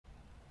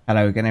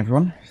Hello again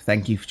everyone,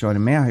 thank you for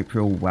joining me, I hope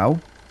you're all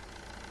well.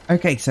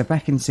 Okay, so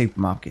back in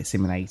Supermarket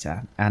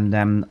Simulator, and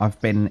I've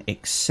been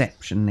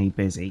exceptionally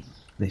busy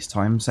this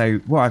time. So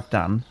what I've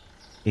done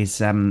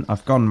is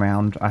I've gone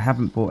round, I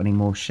haven't bought any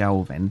more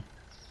shelving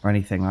or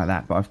anything like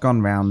that, but I've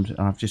gone round and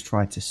I've just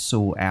tried to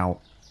sort out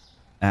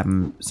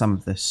some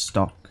of the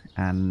stock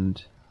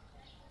and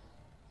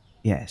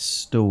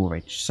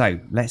storage. So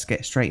let's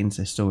get straight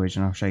into storage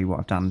and I'll show you what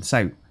I've done.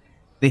 So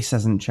this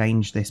hasn't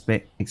changed, this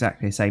bit,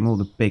 exactly the same, all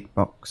the big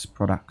box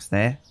products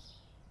there.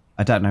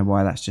 I don't know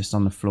why that's just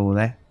on the floor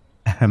there.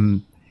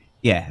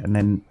 Yeah, and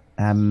then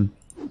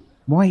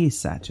why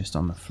is that just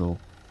on the floor?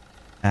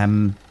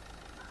 So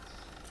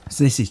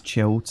this is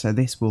chilled, so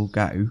this will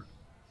go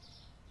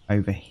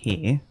over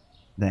here,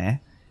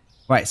 there.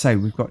 Right, so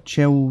we've got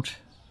chilled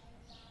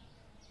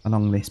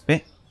along this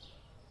bit.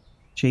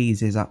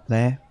 Cheese is up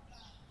there.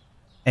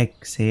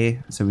 Eggs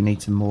here, so we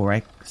need some more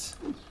eggs.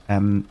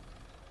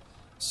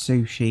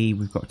 Sushi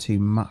we've got too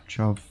much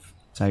of,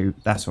 so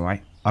that's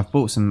alright. I've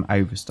bought some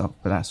overstock,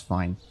 but that's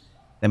fine.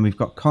 Then we've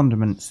got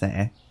condiments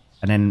there,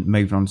 and then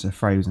moving on to the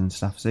frozen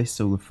stuff. So this is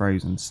all the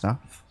frozen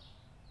stuff.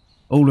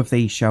 All of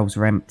these shelves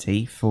are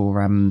empty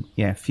for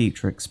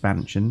future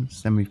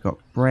expansions. Then we've got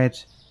bread,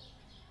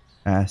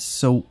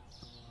 salt,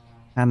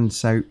 hand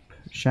soap,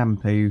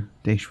 shampoo,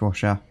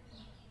 dishwasher,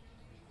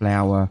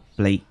 flour,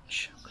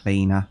 bleach,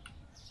 cleaner.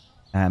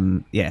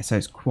 So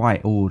it's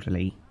quite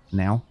orderly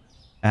now.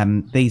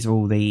 These are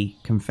all the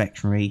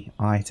confectionery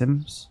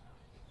items.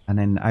 And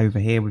then over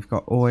here we've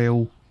got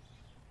oil,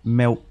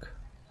 milk,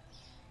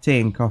 tea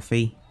and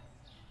coffee,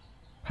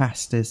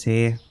 pastas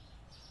here.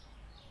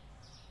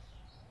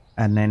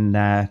 And then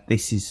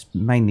this is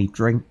mainly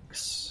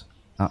drinks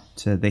up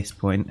to this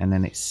point, and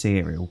then it's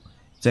cereal.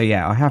 So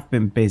yeah, I have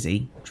been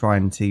busy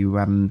trying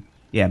to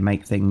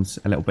make things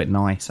a little bit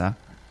nicer.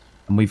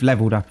 And we've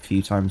leveled up a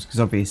few times because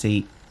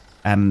obviously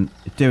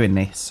doing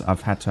this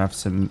I've had to have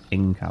some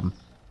income,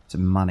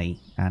 some money,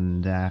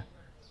 and I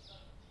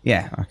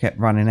kept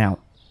running out.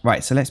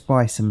 Right, so let's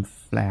buy some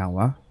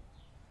flour.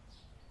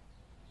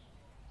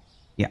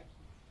 Yeah.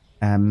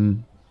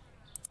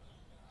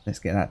 Let's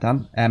get that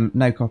done.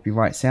 No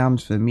copyright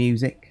sounds for the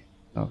music.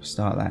 I'll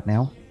start that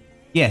now.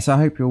 Yeah, so I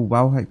hope you're all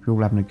well. Hope you're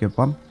all having a good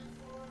one.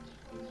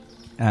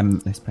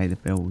 Let's pay the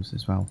bills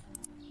as well.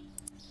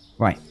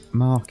 Right,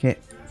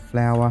 market,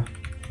 flour.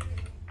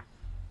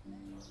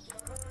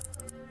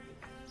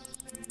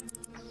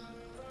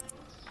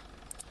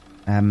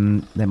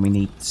 Then we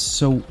need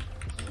salt.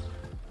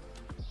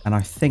 And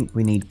I think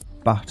we need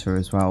butter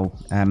as well.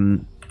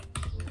 And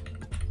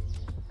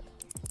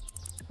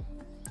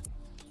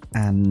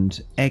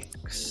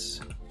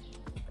eggs.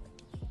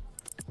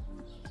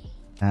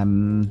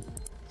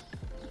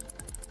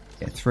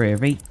 Get 3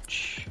 of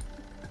each.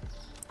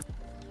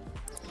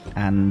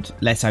 And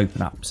let's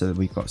open up so that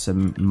we've got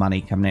some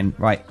money coming in.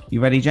 Right,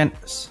 you ready,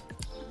 gents?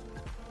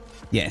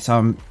 Yeah, so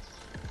I'm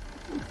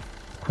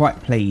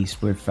quite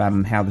pleased with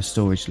how the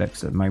storage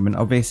looks at the moment.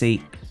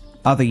 Obviously,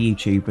 other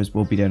YouTubers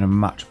will be doing a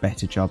much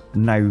better job,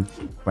 no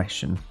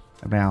question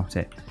about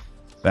it.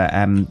 But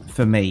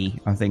for me,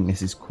 I think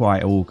this is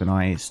quite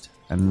organised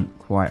and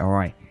quite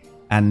alright.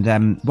 And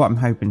what I'm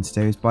hoping to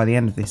do is by the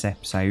end of this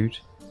episode,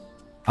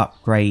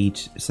 upgrade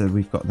so that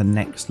we've got the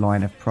next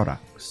line of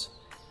products.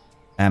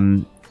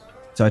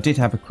 So I did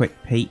have a quick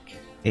peek.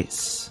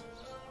 It's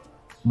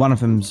one of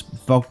them's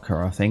vodka,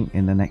 I think,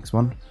 in the next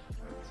one.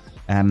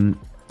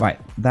 Right,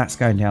 that's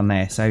going down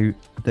there. So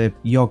the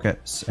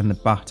yogurts and the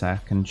butter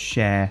can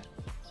share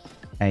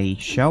a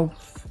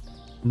shelf.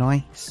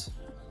 Nice.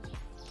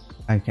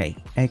 Okay,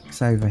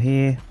 eggs over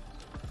here.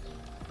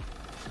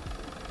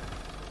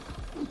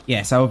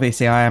 Yeah, so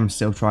obviously I am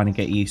still trying to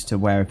get used to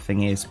where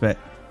everything is, but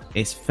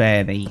it's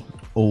fairly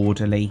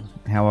orderly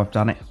how I've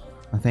done it,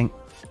 I think.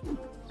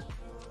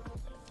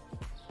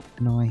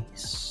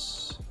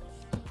 Nice.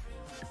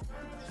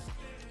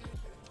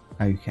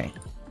 Okay.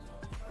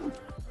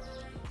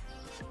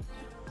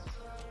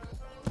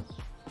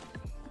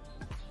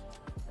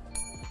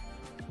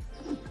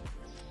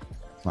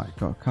 Right,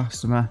 got a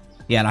customer.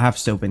 Yeah, and I have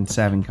still been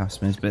serving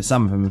customers, but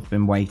some of them have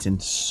been waiting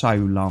so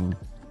long.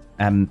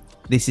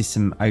 This is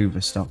some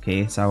overstock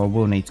here, so I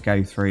will need to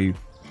go through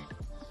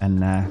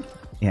and,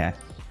 get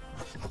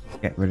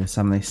rid of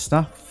some of this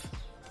stuff.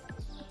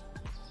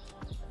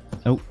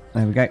 Oh,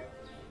 there we go.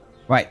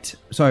 Right,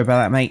 sorry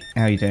about that, mate.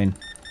 How are you doing?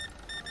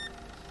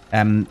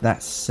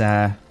 That's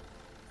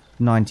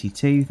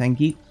 92, thank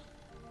you.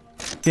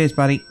 Cheers,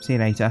 buddy. See you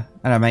later.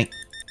 Hello, mate.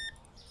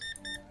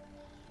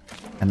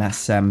 And that's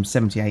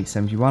 78,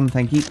 71,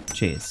 thank you.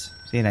 Cheers.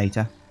 See you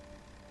later.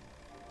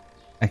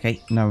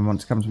 Okay, no one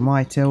wants to come to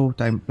my till.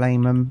 Don't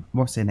blame them.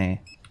 What's in here?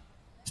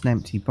 It's an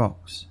empty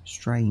box.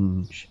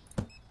 Strange.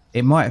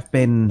 It might have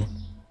been...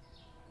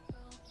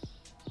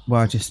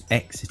 Well, I just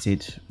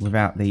exited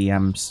without the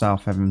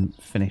staff having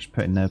finished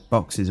putting the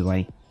boxes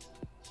away.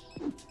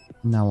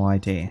 No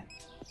idea.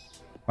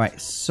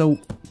 Right,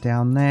 salt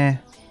down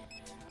there.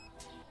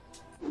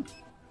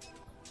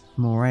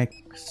 More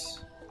eggs.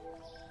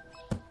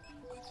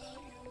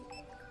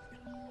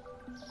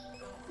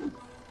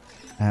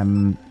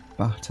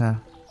 Butter.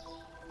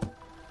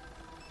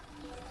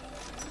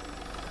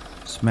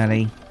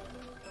 Smelly.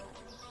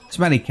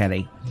 Smelly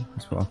Kelly.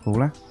 That's what I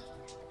call her.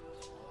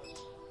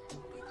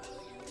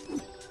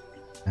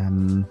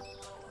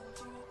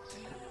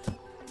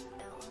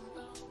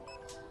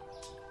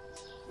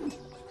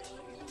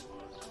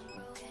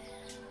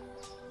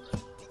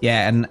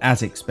 Yeah, and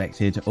as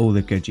expected, all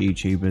the good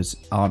YouTubers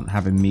aren't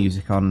having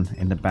music on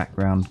in the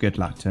background. Good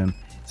luck to them.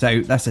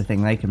 So that's the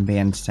thing, they can be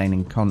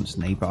entertaining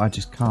constantly, but I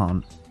just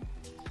can't.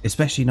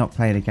 Especially not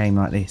playing a game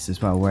like this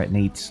as well, where it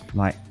needs,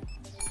 like,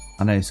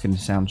 I know it's going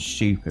to sound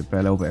stupid, but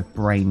a little bit of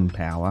brain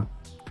power.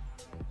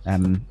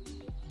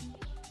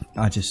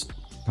 I just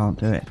can't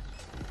do it.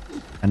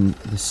 And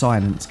the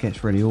silence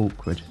gets really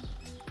awkward.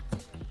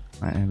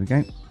 Right, there we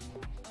go.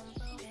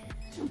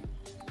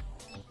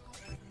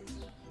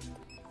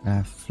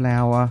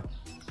 Flour.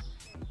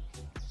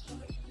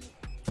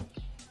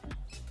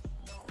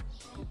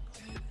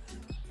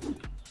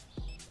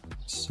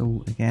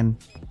 Salt again.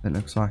 That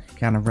looks like a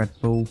can of Red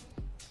Bull.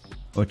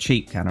 Or a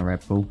cheap can of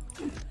Red Bull.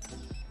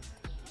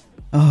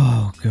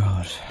 Oh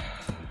god.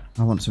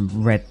 I want some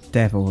Red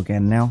Devil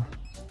again now.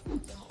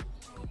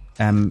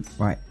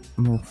 Right,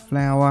 more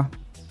flour.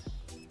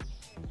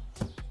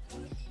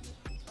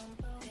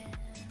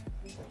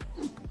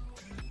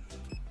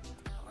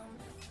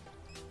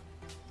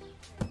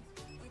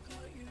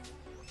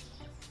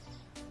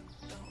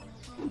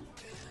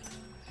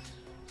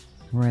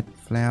 Red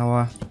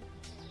flour.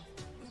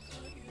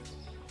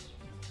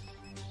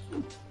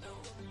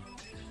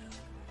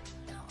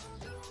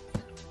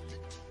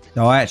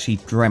 Oh, I actually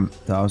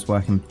dreamt that I was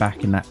working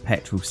back in that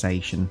petrol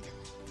station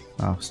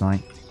last night,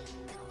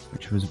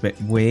 which was a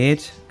bit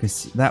weird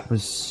because that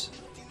was,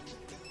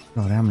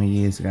 God, how many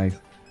years ago?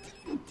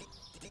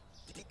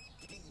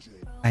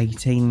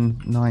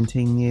 18,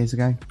 19 years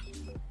ago.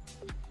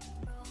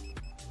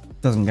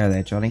 Doesn't go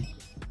there, Johnny.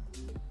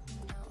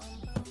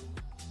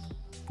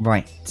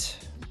 Right.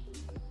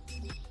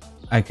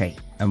 Okay,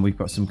 and we've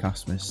got some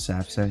customers to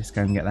serve, so let's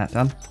go and get that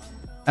done.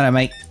 Hello,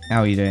 mate. How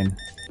are you doing?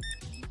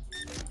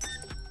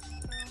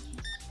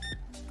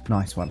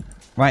 Nice one.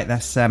 Right,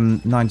 that's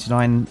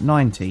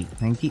 99.90.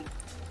 Thank you.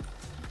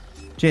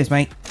 Cheers,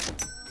 mate.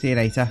 See you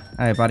later.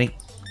 Hello, buddy.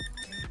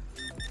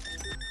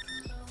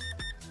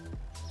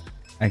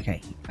 Okay,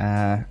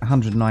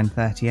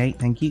 109.38.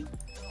 Thank you.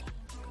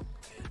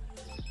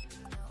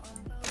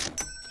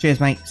 Cheers,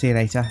 mate. See you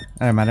later.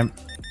 Hello, madam.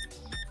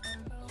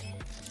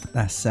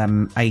 That's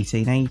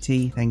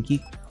 18.80. Thank you.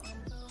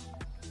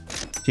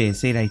 Cheers.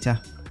 See you later.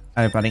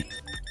 Hello, buddy.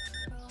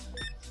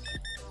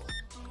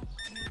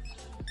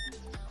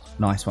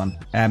 Nice one.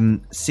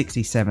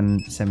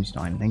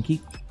 67.79. Thank you.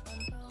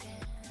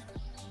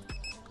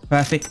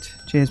 Perfect.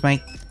 Cheers,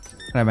 mate.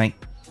 Hello, mate.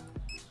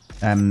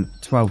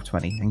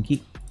 12.20. Thank you.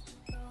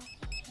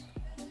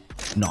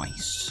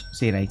 Nice.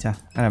 See you later.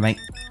 Hello, mate.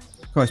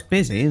 God, it's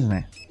busy, isn't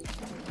it?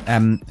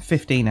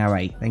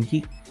 15.08. Thank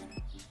you.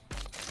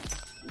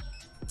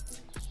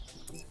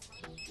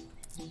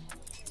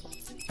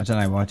 I don't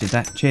know why I did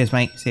that. Cheers,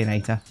 mate. See you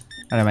later.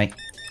 Hello, mate.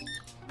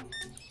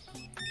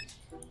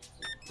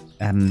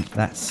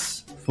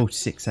 That's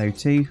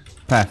 46.02.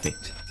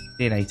 Perfect.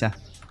 See you later.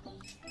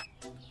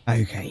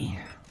 Okay.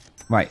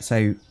 Right,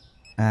 so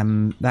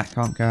that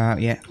can't go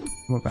out yet.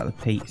 What about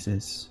the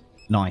pizzas?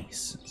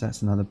 Nice. So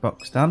that's another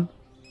box done.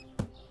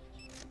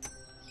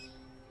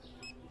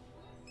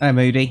 Hello,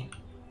 Moody.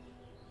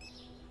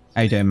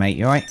 How you doing, mate?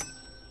 You alright?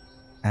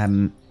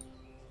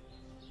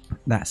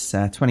 That's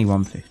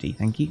 21.50.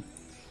 Thank you.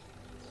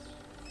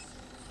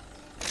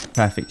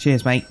 Perfect.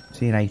 Cheers, mate.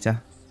 See you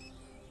later.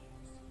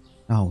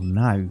 Oh,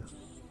 no.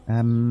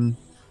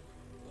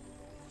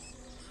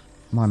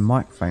 My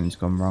microphone's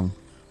gone wrong.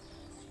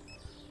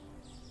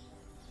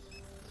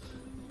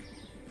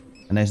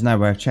 And there's no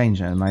way of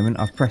changing it at the moment.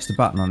 I've pressed a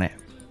button on it.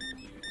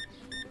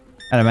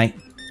 Hello, mate.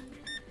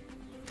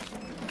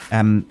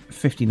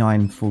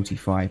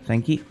 59.45.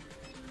 Thank you.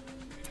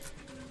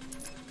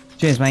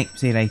 Cheers, mate.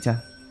 See you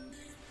later.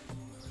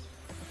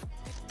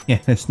 Yeah,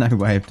 there's no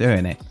way of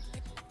doing it.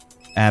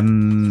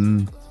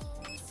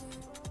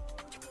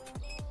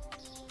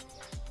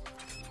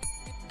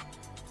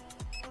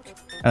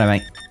 Hello,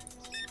 mate.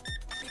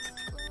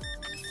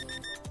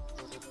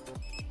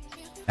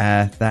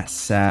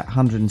 That's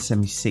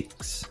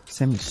 176.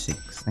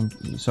 76. Thank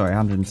you. Sorry,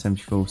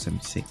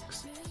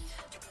 174.76.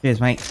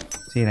 Cheers, mate.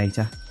 See you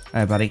later.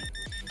 Hello, buddy.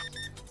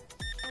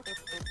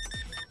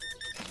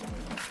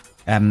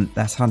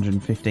 That's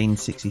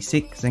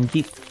 115.66. Thank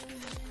you.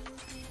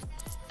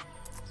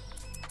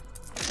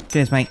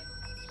 Cheers, mate.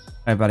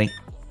 Hello, buddy.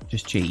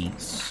 Just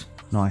cheese.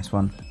 Nice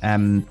one.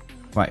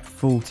 Right,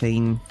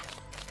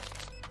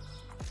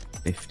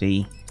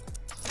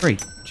 14.53.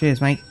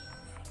 Cheers, mate.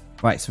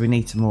 Right, so we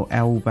need some more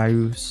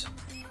elbows.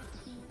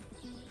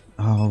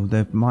 Oh,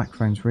 the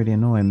microphone's really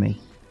annoying me.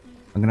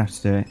 I'm gonna have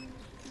to do it.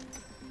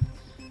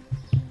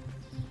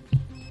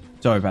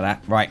 Sorry about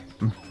that. Right.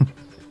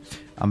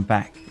 I'm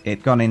back.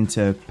 It'd gone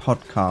into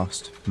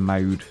podcast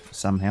mode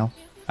somehow.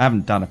 I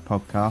haven't done a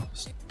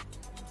podcast.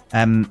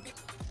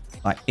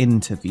 like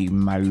interview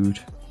mode,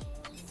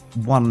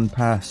 one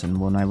person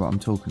will know what I'm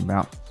talking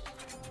about.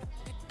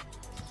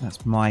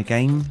 That's my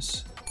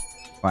games.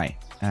 Right,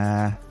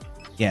 yeah,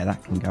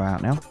 that can go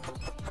out now.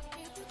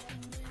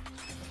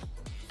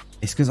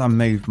 It's because I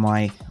moved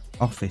my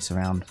office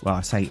around. Well,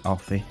 I say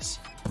office,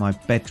 my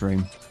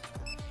bedroom.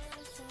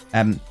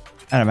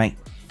 Hello, mate.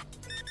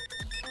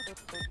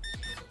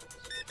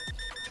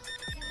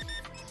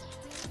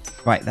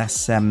 Right,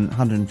 that's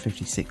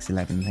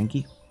 156.11, thank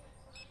you.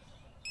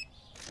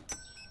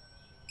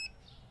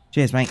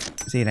 Cheers, mate.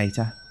 See you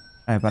later.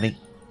 Oh, buddy.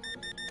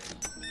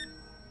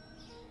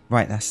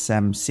 Right, that's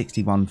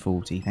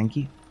 61.40, thank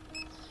you.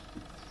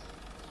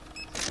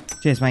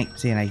 Cheers, mate.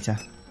 See you later.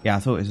 Yeah, I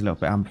thought it was a little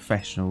bit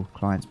unprofessional,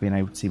 clients being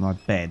able to see my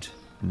bed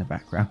in the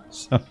background,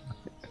 so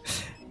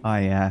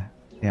I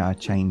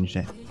changed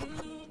it.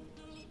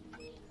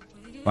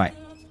 Right,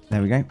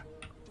 there we go.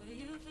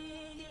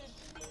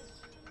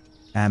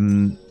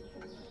 Right,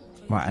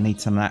 I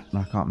need some of that, and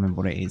I can't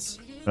remember what it is,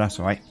 but that's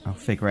alright. I'll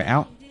figure it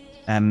out.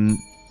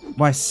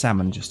 Why is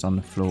salmon just on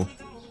the floor?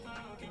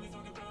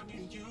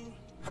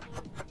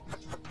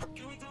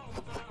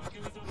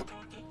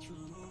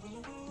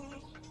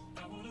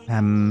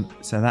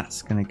 So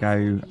that's going to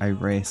go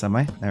over here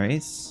somewhere. There it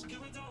is.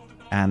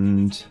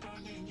 And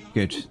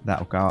good,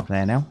 that'll go up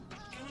there now.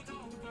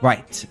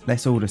 Right,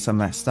 let's order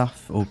some of that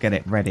stuff, or get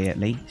it ready at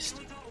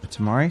least for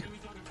tomorrow.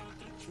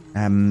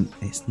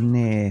 It's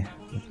near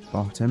the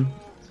bottom.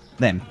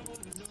 Then.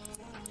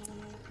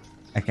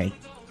 Okay,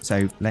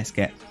 so let's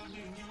get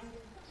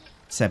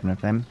 7 of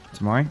them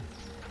tomorrow.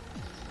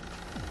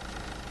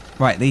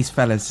 Right, these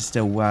fellas are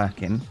still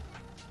working.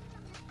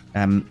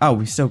 Oh,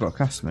 we've still got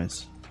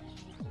customers.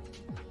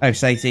 Oh,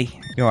 Stacey,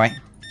 you alright?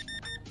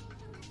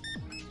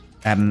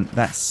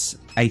 That's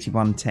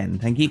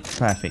 81.10. Thank you.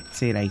 Perfect.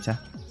 See you later.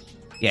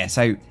 Yeah,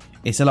 so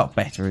it's a lot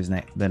better, isn't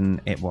it, than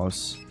it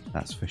was.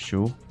 That's for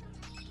sure.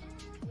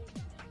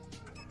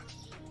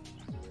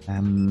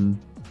 We'll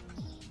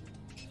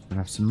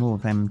have some more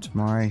of them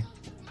tomorrow.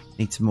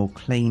 Need some more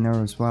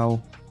cleaner as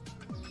well.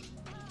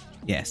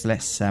 Yeah, so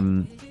let's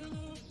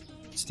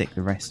stick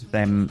the rest of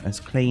them as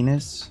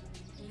cleaners.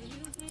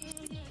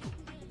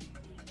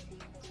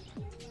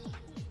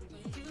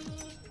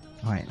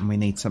 Right, and we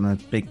need some of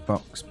the big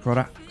box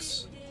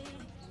products.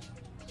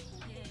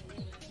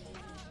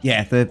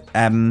 Yeah, the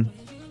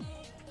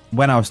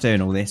when I was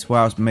doing all this,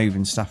 while I was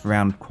moving stuff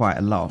around quite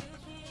a lot,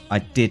 I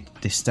did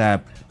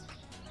disturb,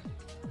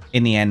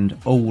 in the end,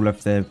 all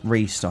of the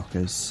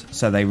restockers,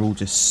 so they were all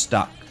just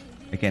stuck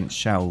against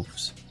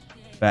shelves.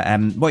 But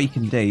what you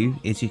can do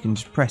is you can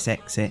just press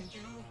exit,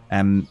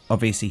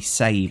 obviously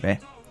save it,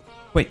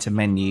 quit to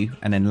menu,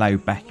 and then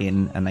load back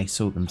in, and they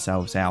sort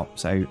themselves out.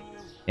 So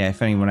yeah,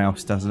 if anyone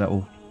else does a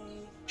little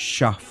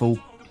shuffle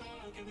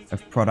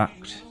of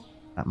product,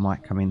 that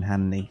might come in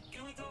handy.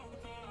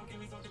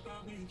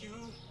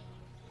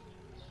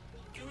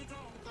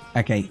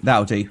 Okay,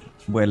 that'll do.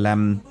 We'll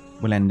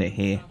end it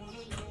here.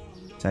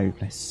 So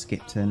let's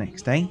skip to the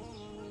next day.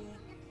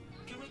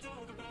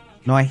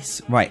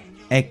 Nice. Right,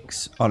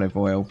 eggs, olive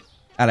oil.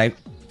 Hello.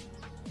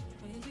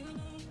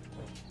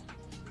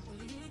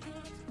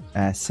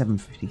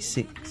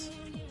 7.56.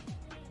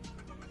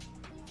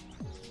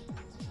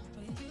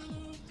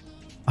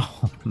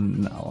 Oh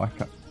no, I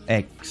got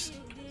eggs.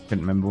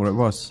 Couldn't remember what it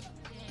was.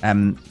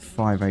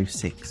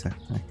 5.06.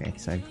 Okay,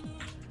 so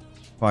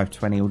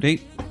 5.20 will do.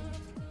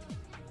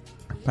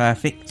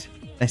 Perfect.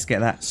 Let's get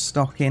that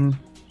stock in.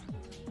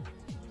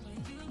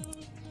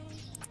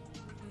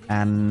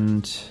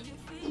 And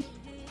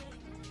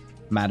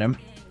madam,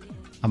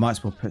 I might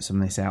as well put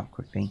some of this out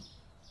quickly.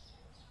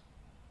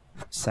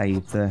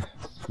 Save the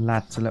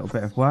lads a little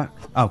bit of work.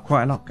 Oh,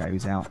 quite a lot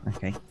goes out.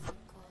 Okay.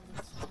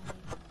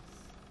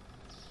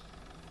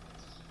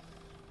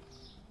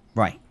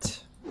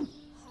 Right.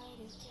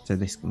 So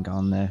this can go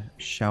on the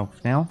shelf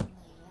now.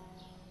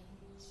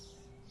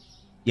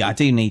 Yeah, I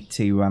do need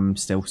to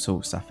still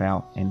sort stuff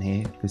out in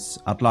here, because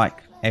I'd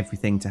like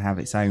everything to have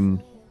its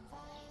own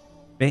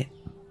bit.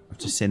 I've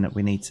just seen that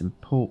we need some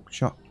pork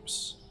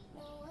chops.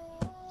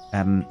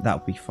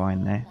 That'll be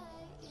fine there.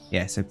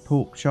 Yeah, so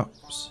pork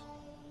chops,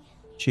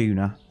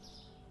 tuna.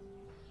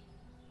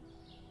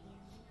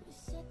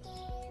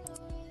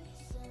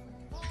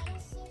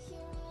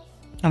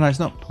 Oh no, it's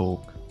not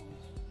pork.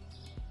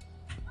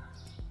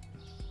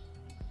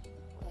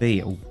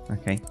 Veal,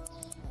 okay.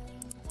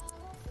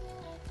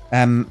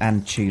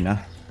 And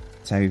tuna.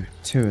 So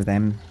 2 of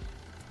them.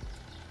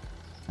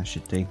 I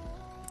should do.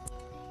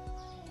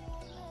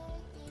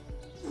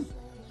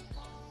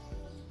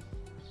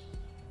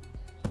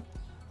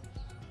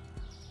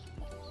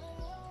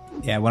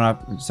 Yeah,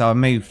 so I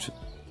moved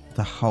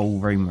the whole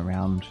room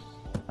around,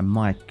 and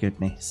my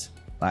goodness,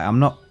 like, I'm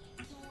not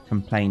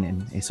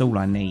complaining, it's all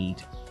I need,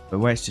 but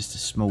where it's just a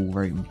small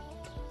room,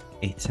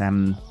 it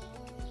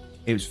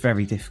was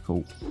very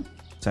difficult.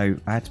 So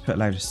I had to put a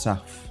load of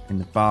stuff in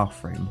the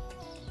bathroom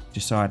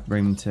just so I had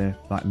room to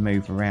like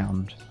move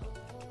around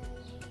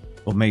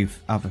or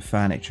move other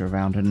furniture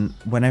around. And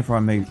whenever I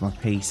move my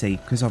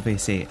PC, because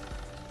obviously it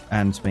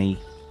earns me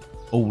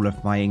all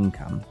of my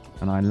income,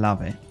 and I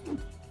love it.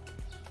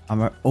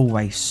 I'm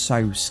always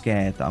so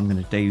scared that I'm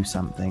going to do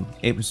something.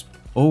 It was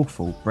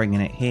awful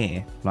bringing it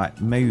here,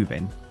 like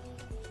moving.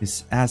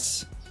 Because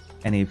as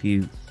any of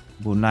you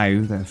will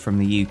know that are from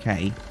the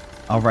UK,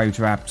 our roads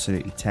are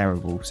absolutely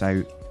terrible.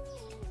 So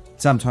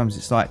sometimes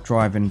it's like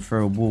driving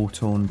through a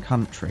war-torn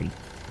country.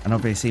 And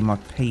obviously my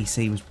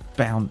PC was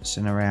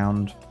bouncing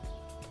around.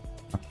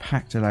 I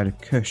packed a load of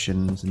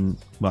cushions and,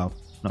 well,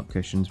 not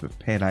cushions, but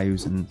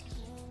pillows and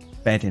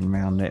bedding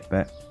around it.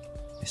 But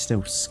it's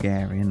still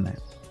scary, isn't it?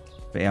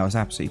 But yeah, I was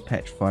absolutely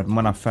petrified. And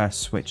when I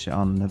first switched it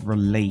on, the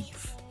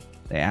relief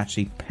that it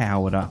actually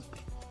powered up.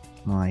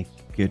 My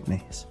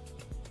goodness.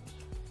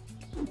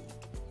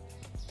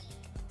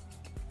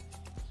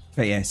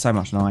 But yeah, so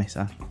much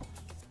nicer.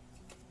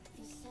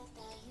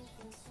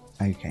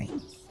 Okay.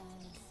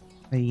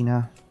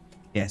 Cleaner.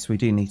 Yes, we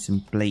do need some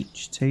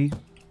bleach too.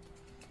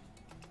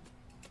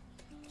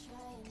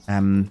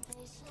 So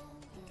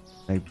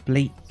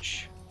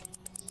bleach.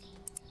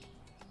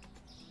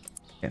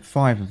 Get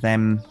 5 of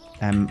them.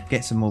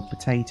 Get some more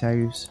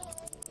potatoes.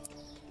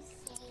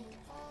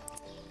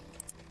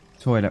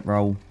 Toilet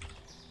roll.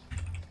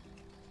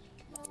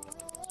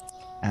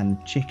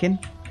 And chicken.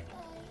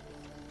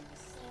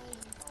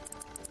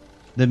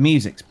 The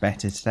music's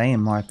better today,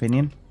 in my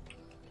opinion.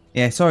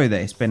 Yeah, sorry that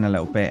it's been a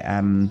little bit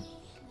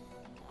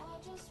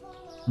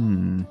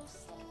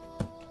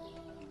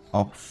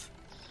off.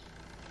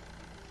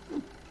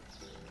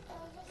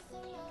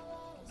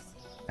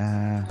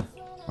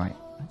 Right,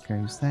 that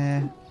goes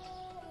there.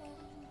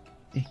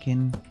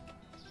 Chicken.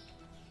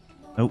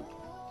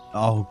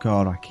 Oh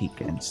god, I keep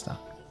getting stuck.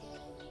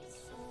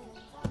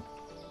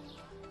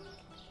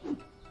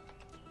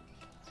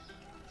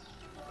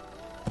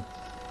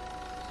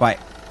 Right,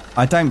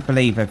 I don't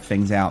believe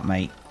everything's out,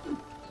 mate.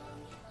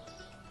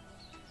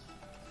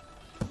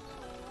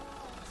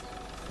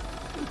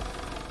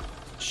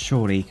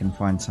 Surely he can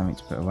find something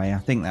to put away. I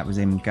think that was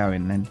him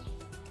going then.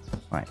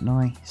 Right,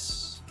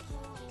 nice.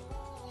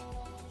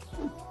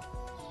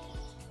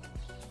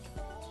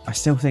 I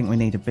still think we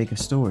need a bigger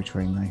storage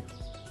room though.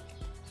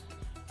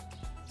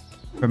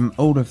 From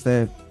all of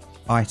the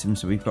items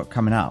that we've got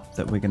coming up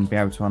that we're going to be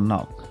able to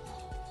unlock,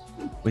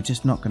 we're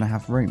just not going to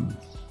have room.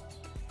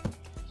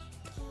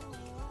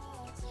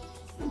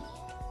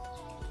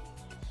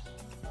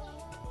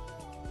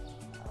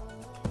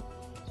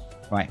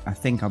 Right, I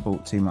think I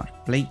bought too much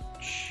bleach.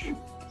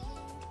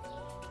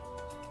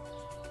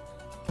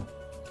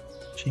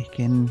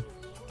 Chicken.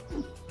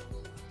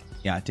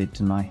 Yeah, I did,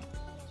 didn't I?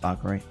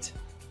 Bugger it.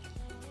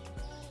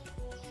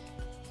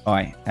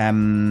 Alright,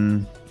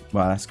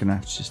 well, that's going to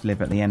have to just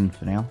live at the end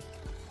for now.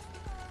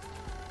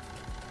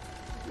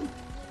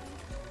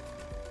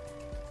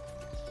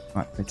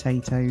 Right,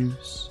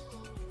 potatoes.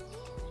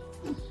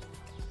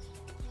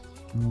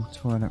 More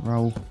toilet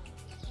roll.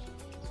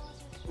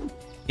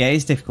 Yeah,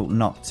 it's difficult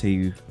not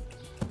to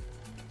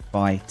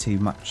buy too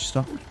much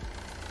stock.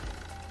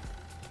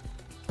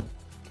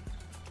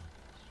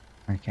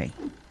 Okay.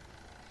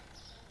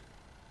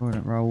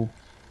 Toilet roll.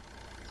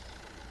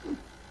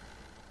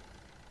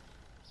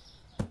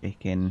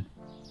 Chicken.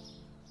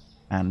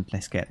 And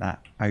let's get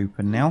that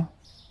open now.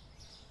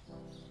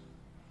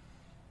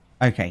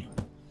 Okay.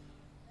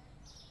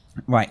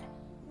 Right.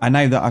 I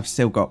know that I've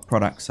still got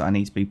products that I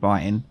need to be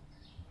buying,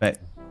 but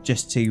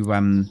just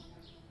to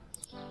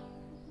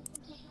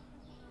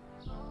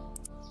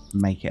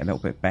make it a little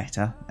bit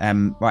better.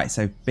 Right,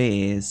 so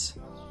beers.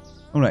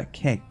 Oh look,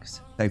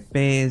 kegs. So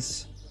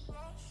beers,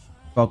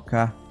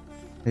 vodka,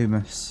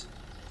 hummus,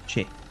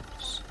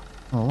 chips.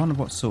 Oh, I wonder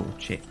what sort of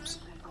chips.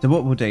 So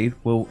what we'll do,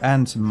 we'll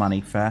earn some money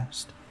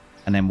first,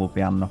 and then we'll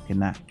be unlocking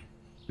that.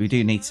 We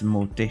do need some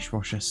more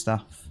dishwasher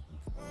stuff.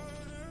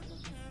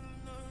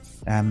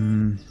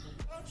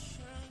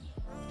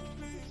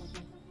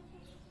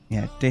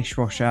 Yeah,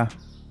 dishwasher.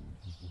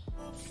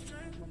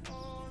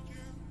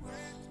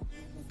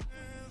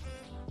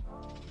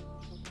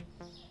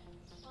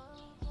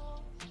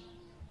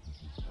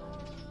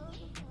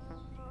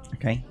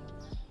 Okay,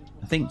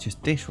 I think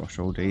just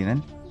dishwasher will do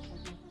then.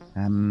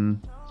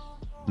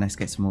 Let's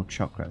get some more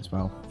chocolate as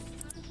well.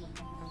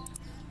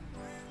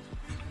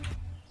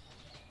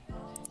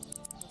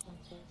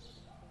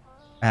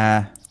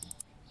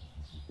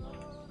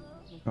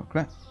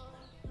 Chocolate.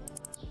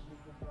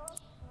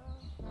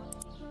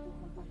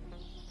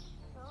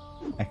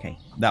 Okay,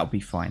 that'll be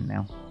fine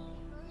now.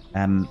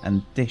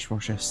 And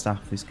dishwasher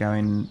stuff is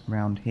going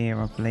around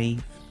here, I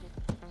believe.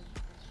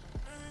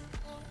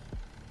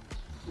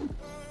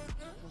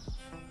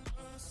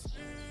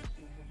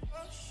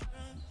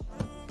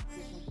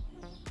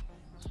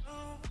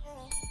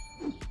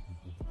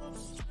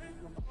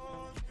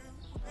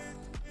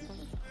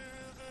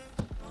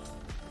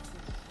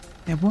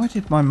 Yeah, why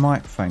did my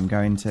microphone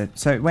go into...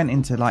 So it went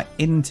into, like,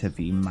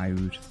 interview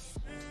mode.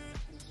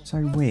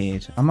 So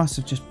weird. I must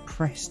have just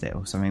pressed it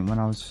or something when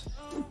I was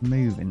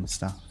moving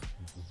stuff.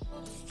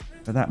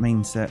 But that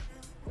means that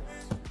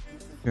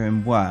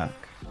during work,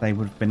 they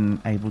would have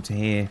been able to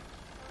hear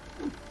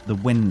the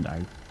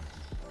window.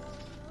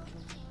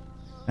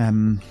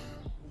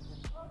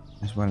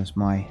 as well as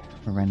my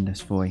horrendous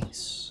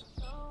voice.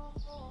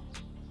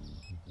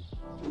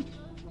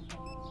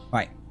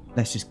 Right,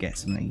 let's just get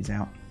some of these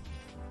out.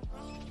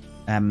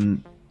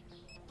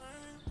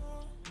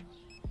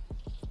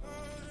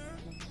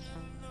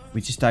 We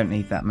just don't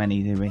need that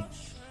many, do we?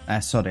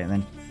 Sod it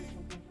then.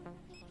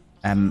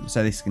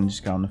 So this can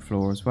just go on the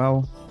floor as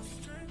well.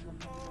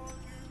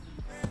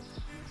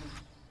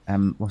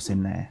 What's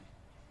in there?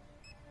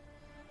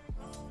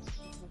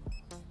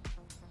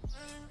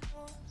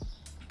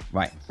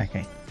 Right,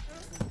 okay.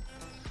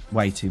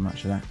 Way too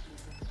much of that.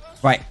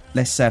 Right,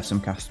 let's serve some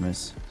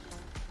customers.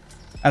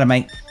 Hello,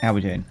 mate. How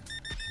we doing?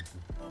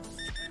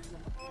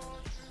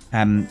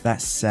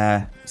 That's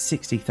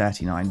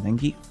 60.39,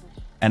 thank you.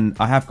 And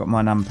I have got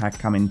my numpad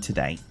coming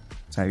today,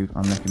 so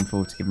I'm looking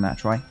forward to giving that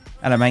a try.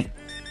 Hello, mate.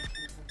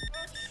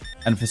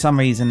 And for some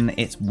reason,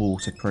 it's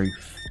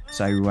waterproof.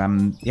 So,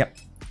 yep.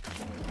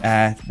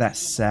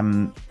 That's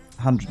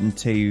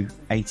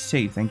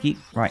 102.82, thank you.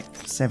 Right,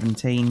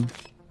 17.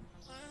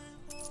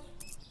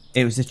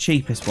 It was the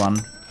cheapest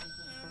one.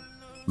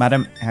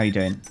 Madam, how you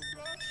doing?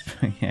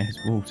 Yeah, it's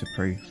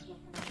waterproof.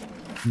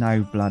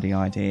 No bloody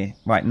idea.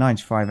 Right,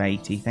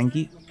 95.80, thank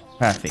you.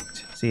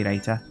 Perfect. See you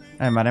later.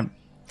 Hello, madam.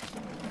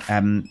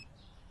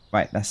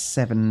 Right, that's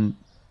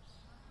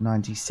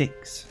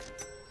 7.96.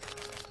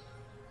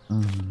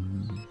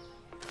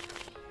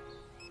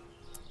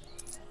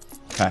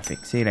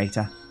 Perfect. See you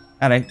later.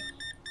 Hello.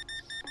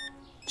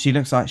 She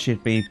looks like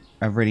she'd be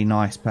a really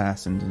nice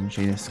person, doesn't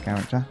she, this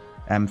character?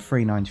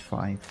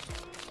 3.95.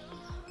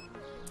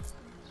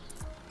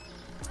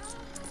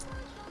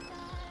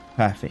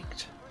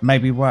 Perfect.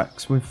 Maybe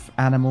works with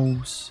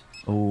animals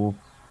or,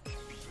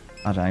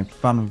 I don't know,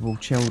 vulnerable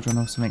children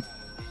or something.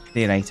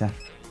 See you later.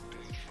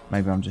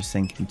 Maybe I'm just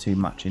thinking too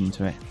much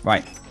into it.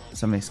 Right,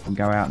 some of this can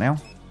go out now.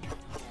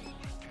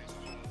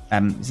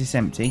 Is this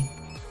empty?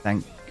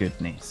 Thank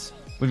goodness.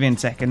 Within a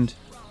second,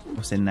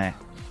 what's in there?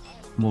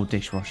 More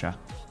dishwasher.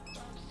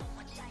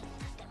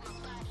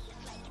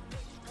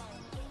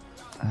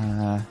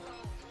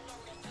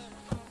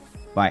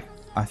 Right,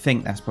 I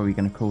think that's probably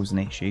going to cause an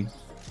issue.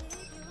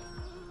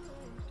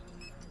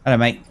 Hello,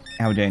 mate.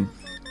 How we doing?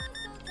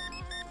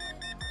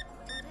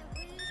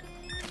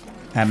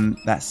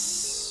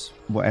 That's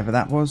whatever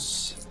that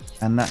was,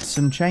 and that's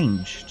some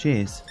change.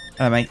 Cheers.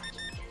 Hello, mate.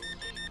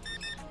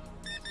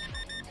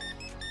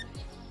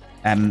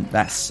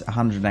 That's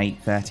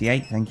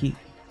 108.38. Thank you.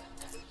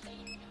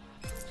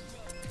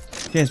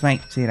 Cheers,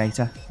 mate. See you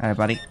later. Hello,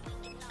 buddy.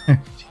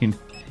 You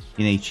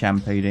need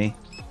shampoo, do you?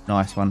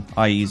 Nice one.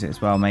 I use it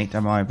as well, mate.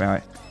 Don't worry about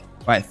it.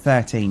 Right,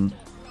 13.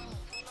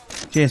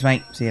 Cheers,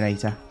 mate. See you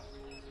later.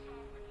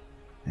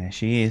 There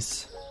she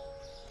is.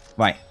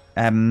 Right.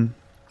 I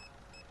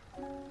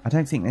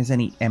don't think there's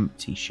any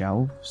empty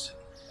shelves.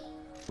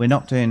 We're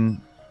not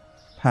doing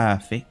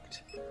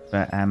perfect,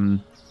 but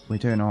we're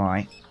doing all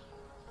right.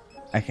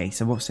 Okay,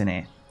 so what's in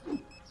here?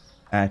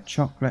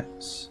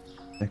 Chocolates,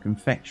 the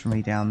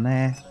confectionery down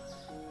there.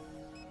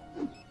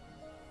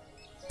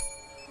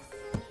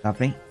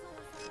 Lovely.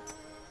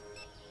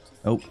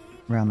 Oh,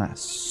 around that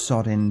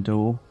sodding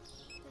door.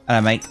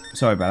 Hello, mate.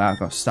 Sorry about that. I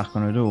got stuck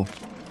on a door.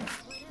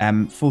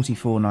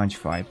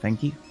 44.95.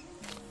 Thank you.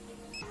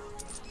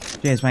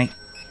 Cheers, mate.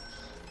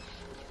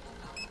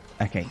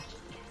 Okay,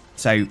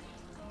 so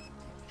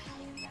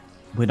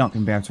we're not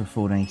going to be able to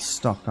afford any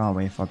stock, are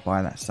we, if I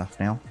buy that stuff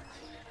now?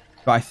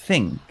 But I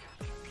think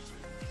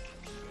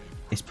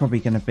it's probably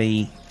going to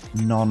be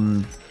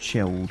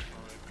non-chilled.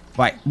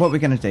 Right, what we're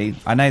going to do,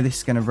 I know this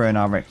is going to ruin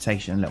our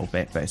reputation a little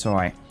bit, but it's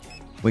alright.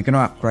 We're going to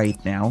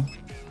upgrade now.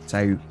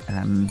 So,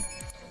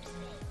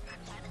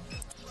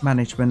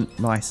 management,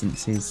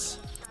 licenses,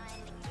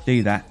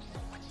 do that.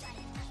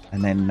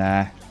 And then,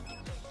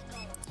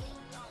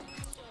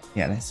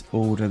 yeah, let's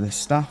order the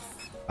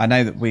stuff. I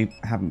know that we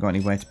haven't got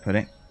anywhere to put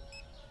it.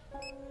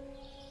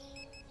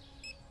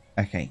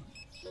 Okay.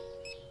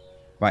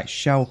 Right,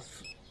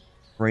 shelf,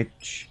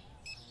 fridge,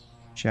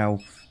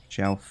 shelf,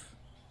 shelf,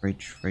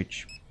 fridge,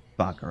 fridge.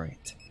 Bugger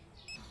it.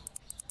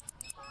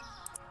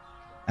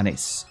 And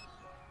it's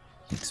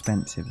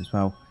expensive as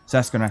well. So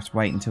that's going to have to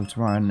wait until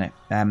tomorrow, isn't it?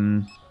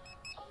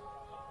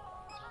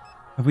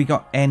 Have we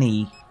got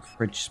any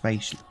fridge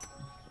space?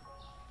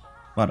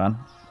 Well done.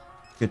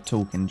 Good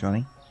talking,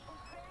 Johnny.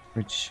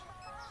 Fridge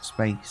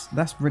space.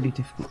 That's really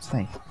difficult to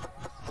say.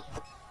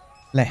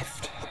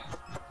 Left.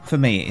 For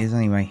me, it is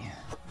anyway.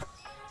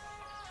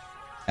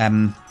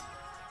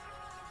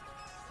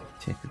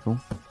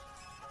 Typical.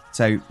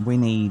 So we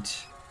need to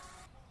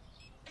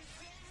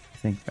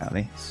think about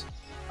this.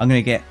 I'm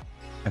going to get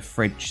a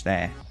fridge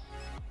there,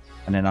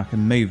 and then I can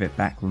move it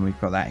back when we've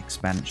got that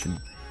expansion.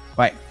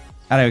 Right.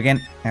 Hello again.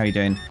 How are you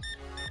doing?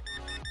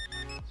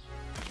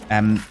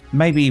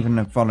 Maybe even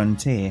a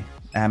volunteer.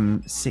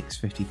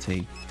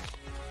 6.52.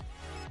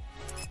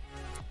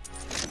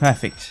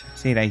 Perfect.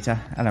 See you later.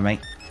 Hello,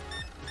 mate.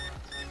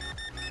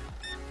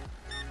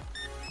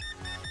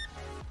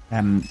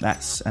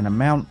 That's an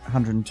amount,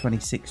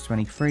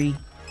 126.23.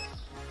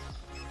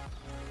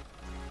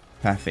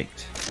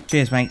 Perfect.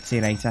 Cheers, mate. See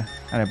you later.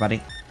 Hello,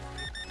 buddy.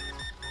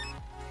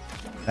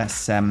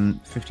 That's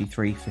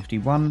 53,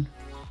 51,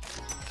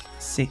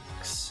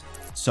 6.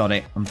 Sod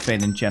it. I'm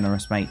feeling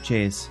generous, mate.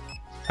 Cheers.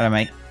 Hello,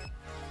 mate.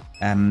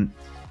 And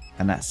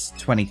that's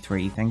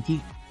 23. Thank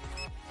you.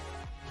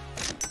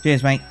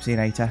 Cheers, mate. See you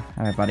later.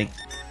 Hello, buddy.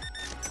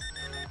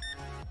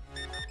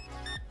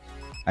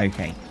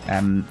 Okay.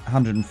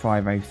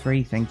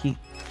 105.03. Thank you.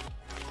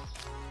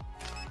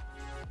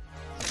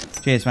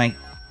 Cheers, mate.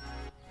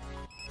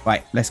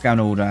 Right, let's go and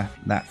order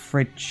that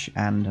fridge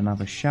and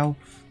another shelf.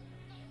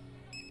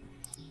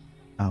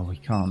 Oh, we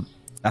can't.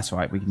 That's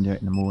right, we can do it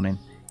in the morning.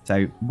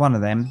 So, one of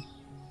them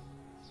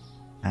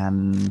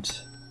and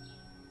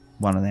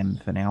one of them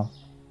for now.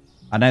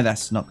 I know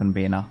that's not going to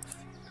be enough,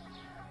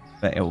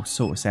 but it'll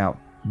sort us out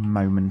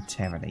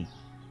momentarily.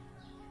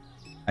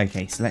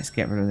 Okay, so let's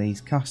get rid of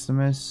these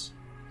customers.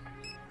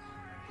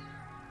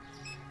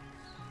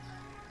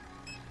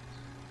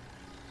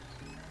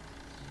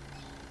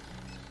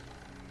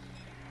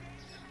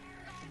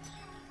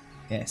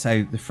 Yeah,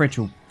 so the fridge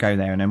will go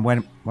there, and then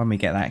when we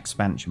get that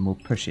expansion, we'll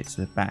push it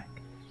to the back.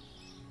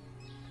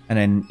 And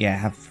then, yeah,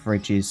 have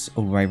fridges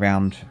all the way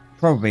around,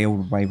 probably all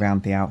the way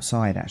around the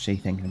outside, actually,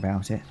 thinking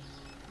about it.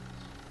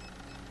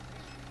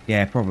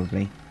 Yeah,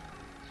 probably.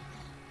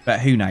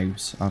 But who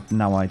knows? I've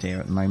no idea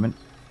at the moment.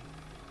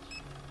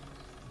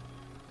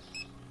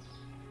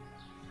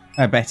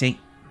 Oh,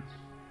 Betty.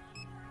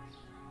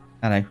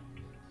 Hello.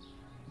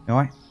 You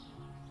alright?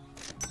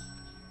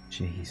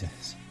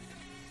 Jesus.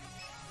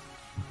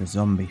 Like a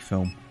zombie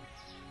film.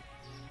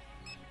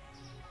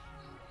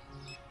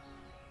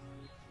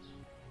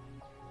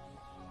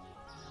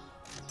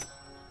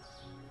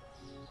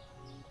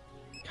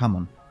 Come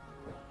on.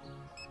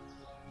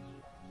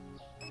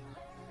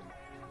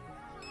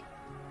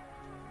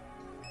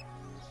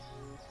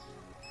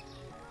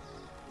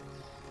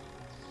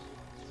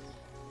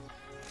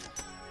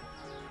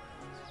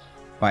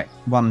 Right,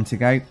 one to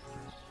go.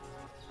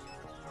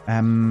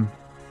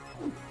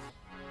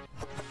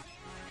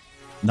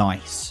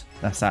 Nice.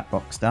 That's that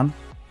box done.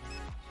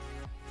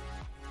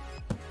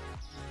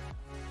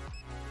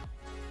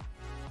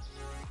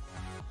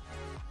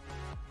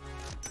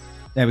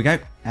 There we go.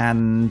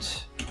 And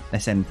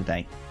let's end the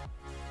day.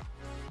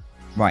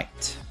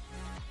 Right.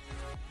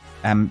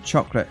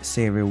 Chocolate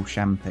cereal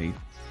shampoo.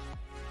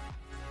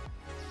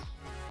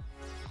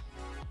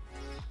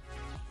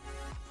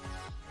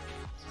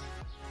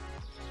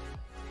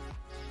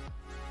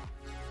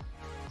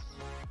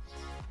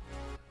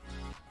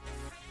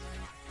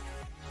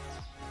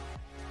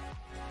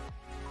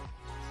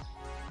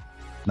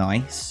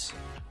 Nice.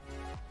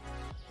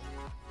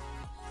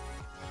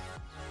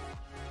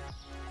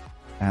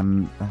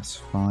 That's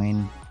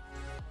fine.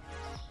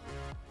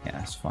 Yeah,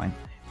 that's fine.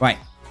 Right,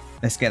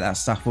 let's get that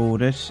stuff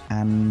ordered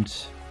and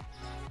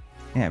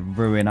yeah,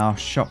 ruin our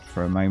shop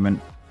for a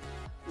moment.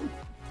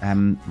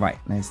 Right,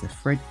 there's the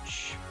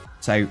fridge.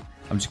 So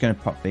I'm just going to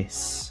pop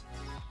this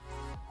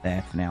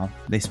there for now.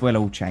 This will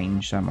all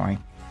change, don't worry.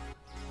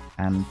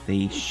 And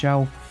the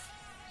shelf.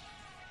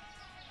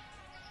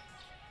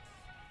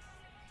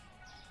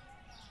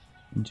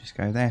 And just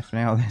go there for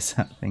now. There's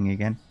that thing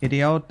again.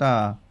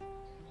 Idiota.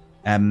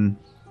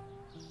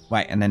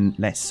 Right, and then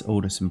let's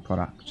order some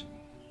product.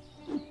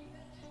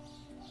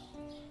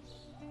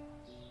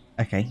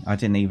 Okay, I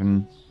didn't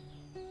even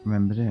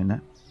remember doing that.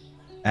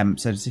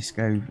 So does this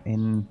go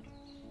in?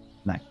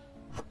 No.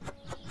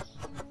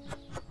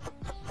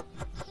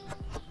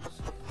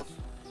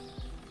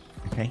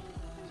 Okay.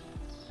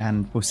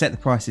 And we'll set the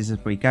prices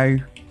as we go.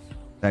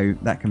 So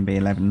that can be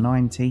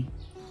 $11.90.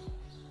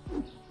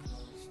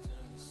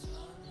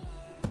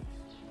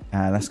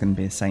 That's going to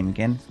be the same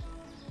again.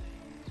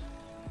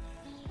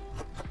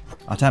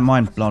 I don't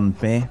mind blonde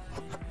beer.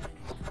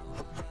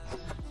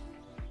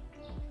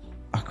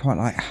 I quite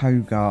like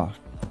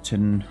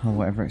Hogarton or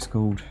whatever it's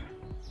called.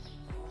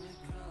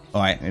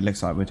 Alright, it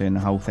looks like we're doing the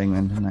whole thing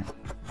then, doesn't it?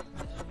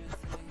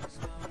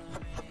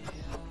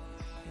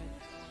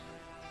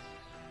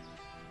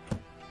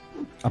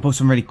 I bought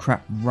some really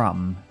crap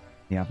rum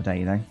the other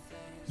day though.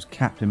 It was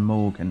Captain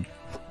Morgan.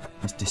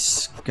 It's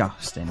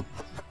disgusting.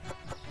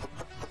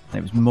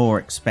 It was more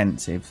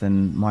expensive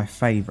than my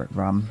favourite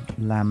rum,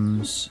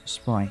 Lamb's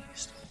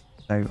Spiced.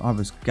 So I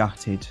was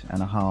gutted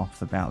and a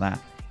half about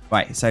that.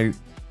 Right, so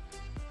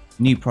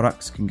new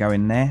products can go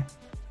in there.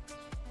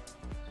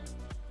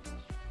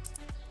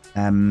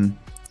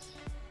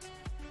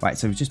 Right,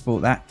 so we've just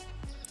bought that.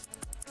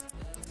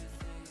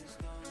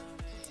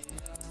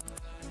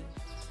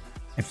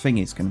 Everything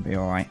is going to be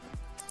alright.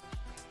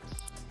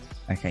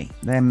 Okay,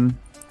 then...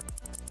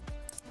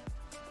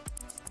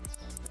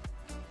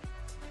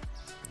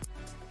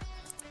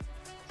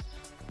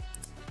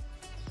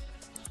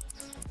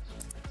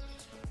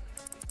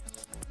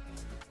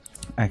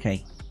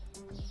 Okay,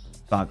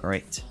 bugger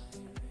it.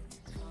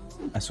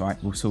 That's right,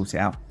 we'll sort it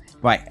out.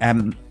 Right,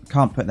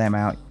 can't put them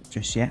out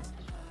just yet.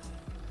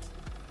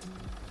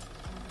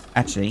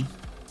 Actually,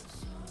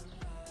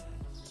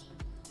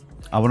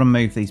 I want to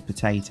move these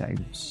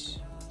potatoes.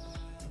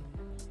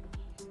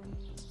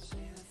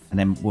 And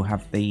then we'll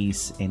have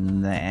these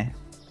in there.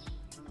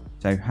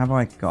 So have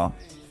I got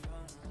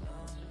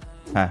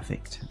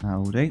Perfect. That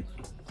will do.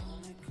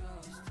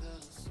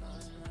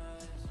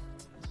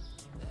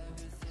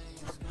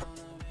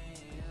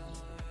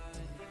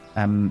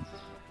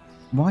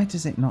 Why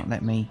does it not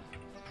let me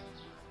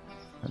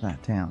put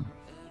that down?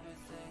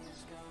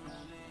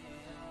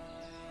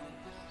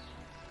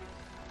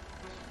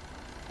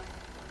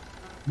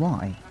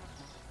 Why?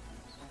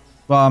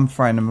 Well, I'm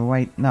throwing them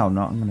away. No, I'm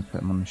not. I'm going to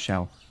put them on the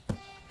shelf.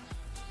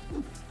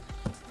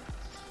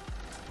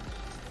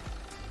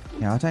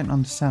 Yeah, I don't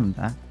understand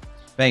that.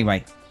 But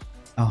anyway.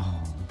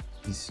 Oh,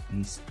 he's...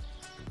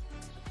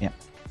 Yeah.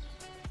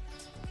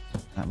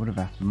 That would have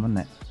happened, wouldn't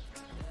it?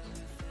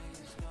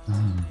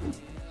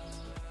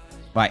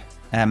 Right.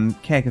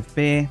 Keg of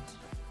beer.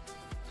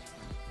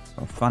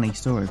 Got a funny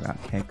story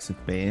about kegs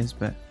of beers,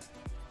 but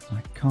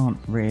I can't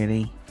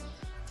really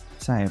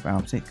say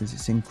about it because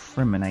it's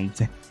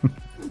incriminating.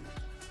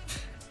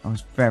 I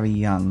was very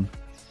young.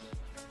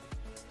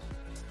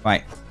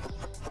 Right.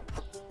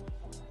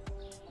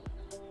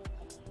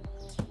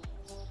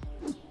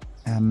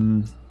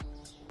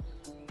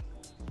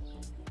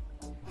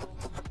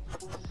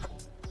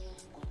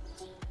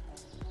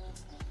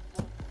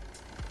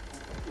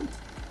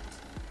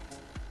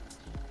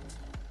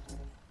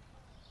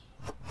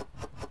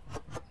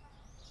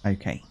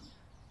 Okay.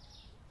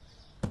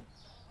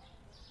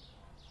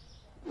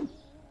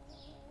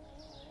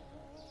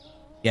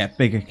 Yeah,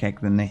 bigger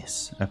keg than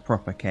this. A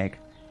proper keg.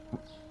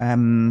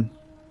 Right,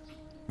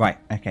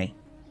 okay.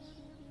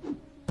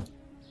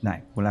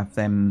 No, we'll have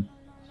them...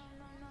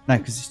 No,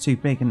 because it's too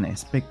big, isn't it?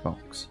 It's a big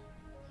box.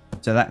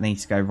 So that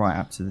needs to go right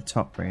up to the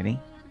top, really.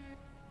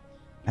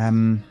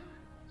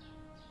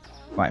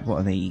 Right, what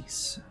are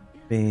these?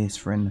 Beers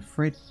for in the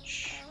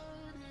fridge.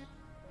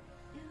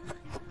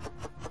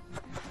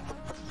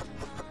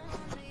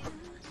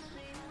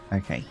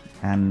 Okay,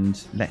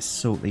 and let's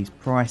sort these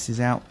prices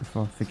out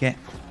before I forget.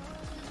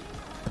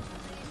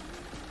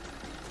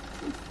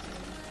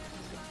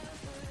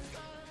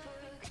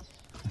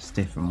 That's a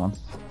different one.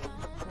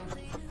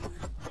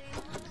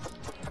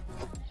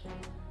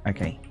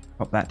 Okay,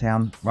 pop that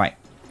down. Right.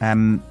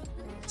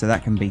 So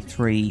that can be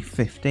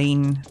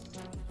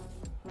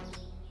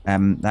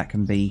 3.15. That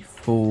can be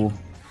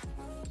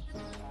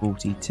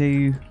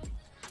 4.42.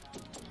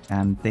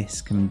 And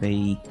this can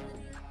be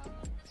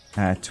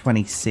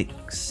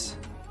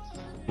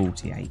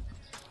 26.48.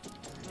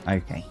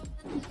 Okay.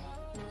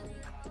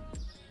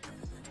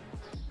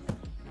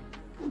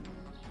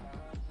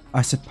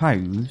 I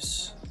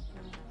suppose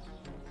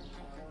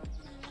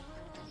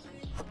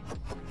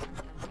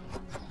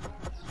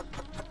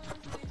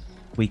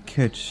we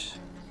could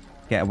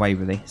get away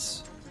with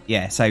this.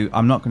 Yeah, so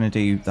I'm not going to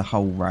do the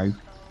whole row.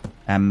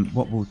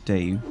 What we'll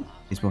do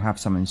is we'll have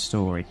some in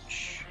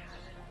storage.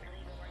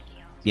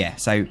 Yeah,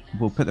 so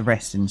we'll put the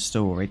rest in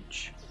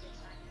storage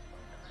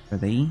for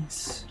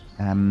these.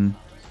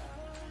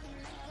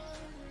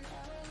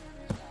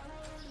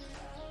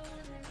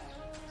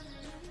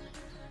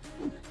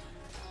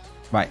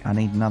 Right, I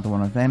need another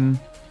one of them.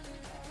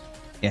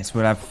 Yes,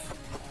 we'll have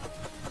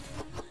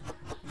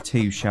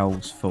 2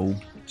 shelves full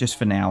just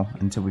for now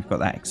until we've got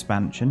that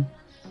expansion.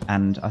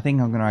 And I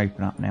think I'm going to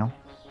open up now.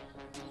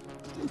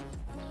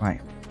 Right,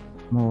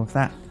 more of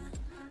that.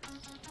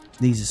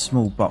 These are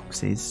small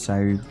boxes,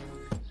 so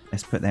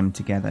let's put them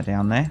together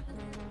down there.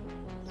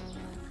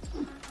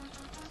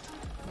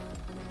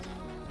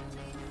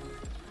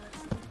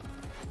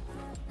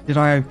 Did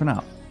I open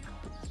up?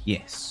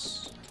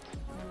 Yes.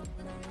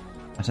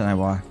 I don't know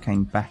why I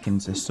came back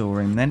into the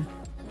storeroom then.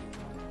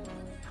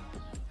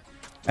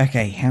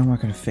 Okay, how am I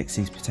going to fix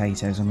these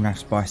potatoes? I'm going to have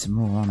to buy some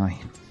more, aren't I?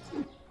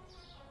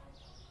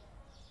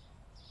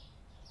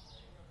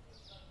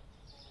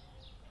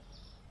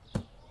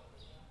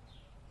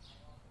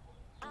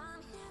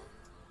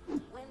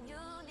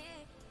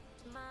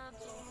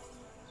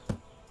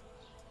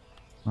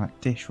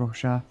 Right,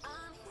 dishwasher.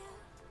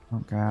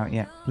 Can't go out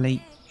yet.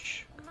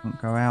 Bleach.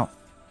 Can't go out.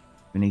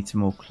 We need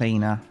some more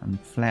cleaner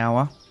and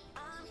flour.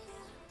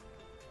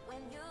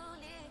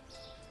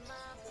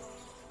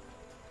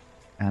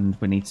 And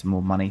we need some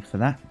more money for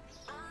that.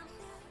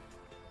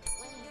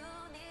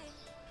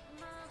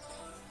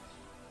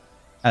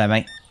 Hello,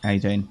 mate. How you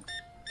doing?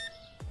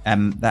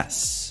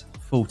 That's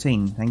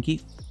 14, thank you.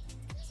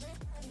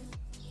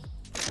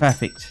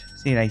 Perfect.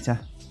 See you later.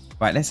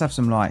 Right, let's have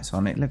some lights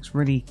on. It looks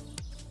really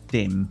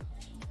dim.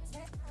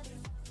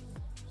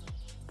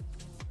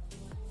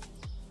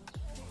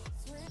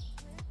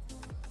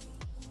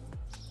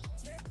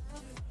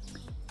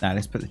 Now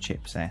let's put the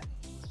chips there.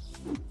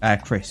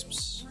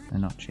 Crisps. They're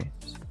not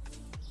chips.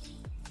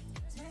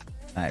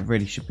 It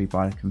really should be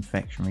by the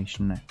confectionery,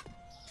 shouldn't it?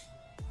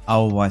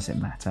 Oh, why does it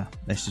matter?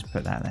 Let's just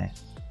put that there.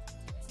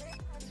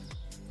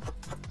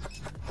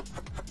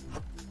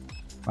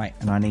 Right,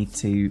 and I need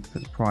to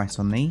put the price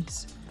on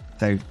these.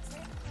 So,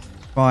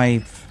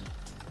 5...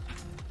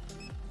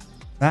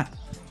 that.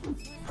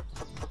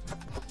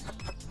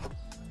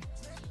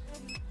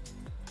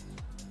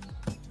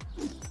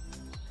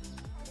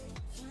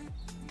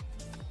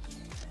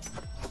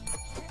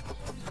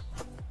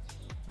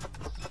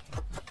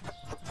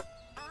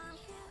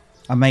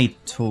 I made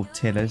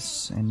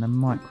tortillas in the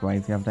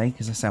microwave the other day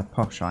because that's how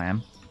posh I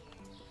am.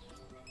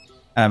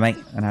 Mate,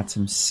 and had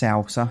some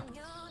salsa.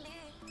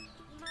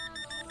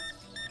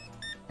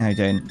 How you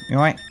doing? You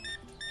alright?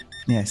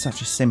 Yeah,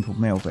 such a simple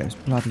meal, but it was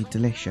bloody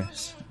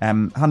delicious.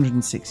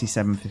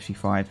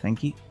 167.55,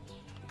 thank you.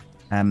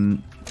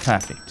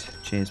 Perfect.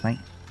 Cheers, mate.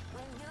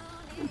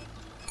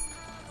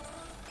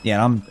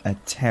 Yeah, I'm a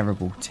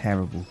terrible,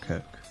 terrible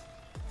cook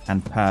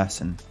and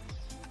person.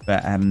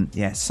 But,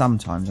 yeah,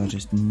 sometimes I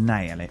just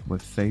nail it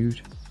with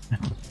food.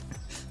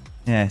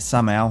 Yeah,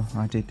 somehow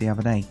I did the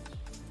other day.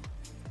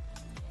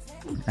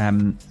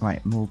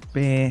 Right, more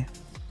beer.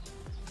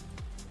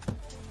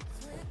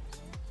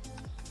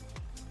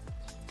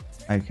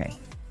 Okay.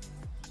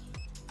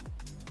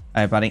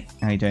 Hey, buddy.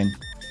 How you doing?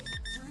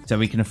 So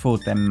we can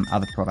afford them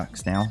other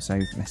products now, so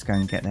let's go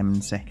and get them in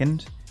a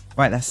second.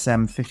 Right, that's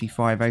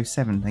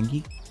 55.07, thank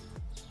you.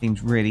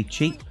 Seems really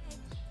cheap.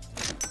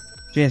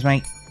 Cheers,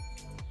 mate.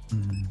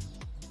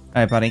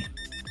 Hey, buddy.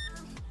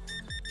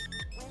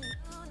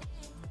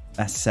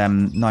 That's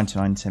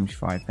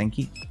 99.75, thank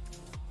you.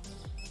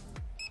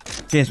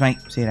 Cheers, mate.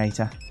 See you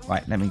later.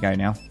 Right, let me go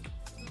now.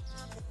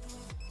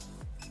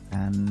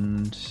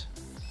 And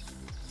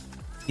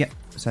yep,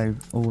 so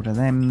order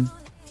them.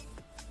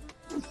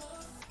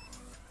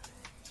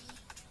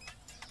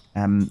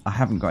 I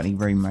haven't got any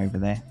room over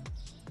there.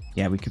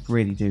 Yeah, we could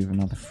really do with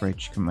another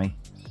fridge, couldn't we?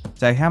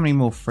 So how many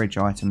more fridge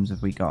items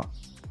have we got?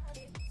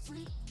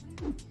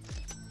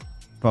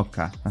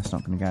 Vodka. That's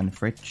not going to go in the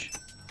fridge.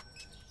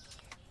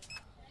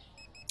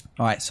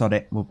 Alright, sod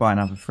it. We'll buy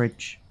another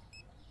fridge.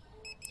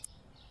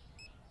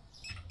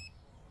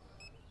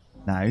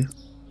 No.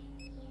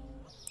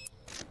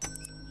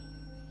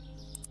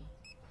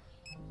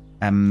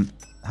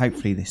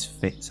 Hopefully this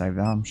fits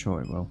over there. I'm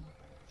sure it will.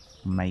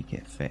 Make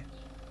it fit.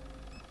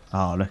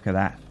 Oh, look at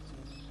that.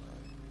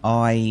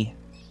 Ideal.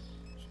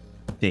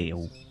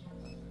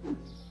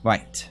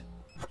 Right.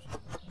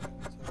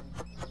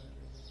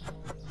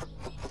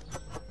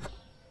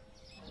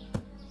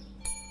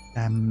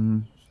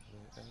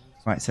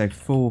 Right, so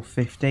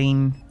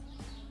 4.15.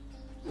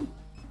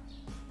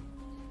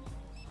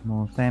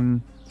 More of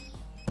them.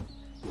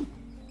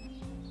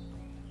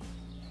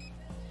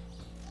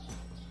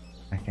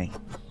 Okay.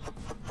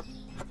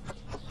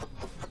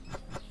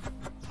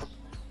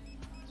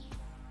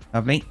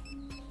 Lovely.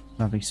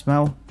 Lovely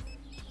smell.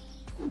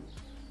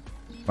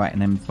 Right,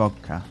 and then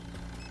vodka.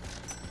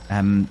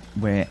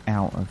 We're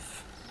out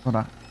of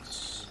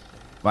products.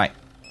 Right.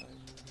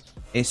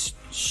 It's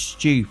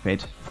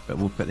stupid, but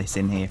we'll put this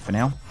in here for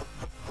now.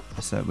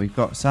 So we've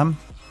got some.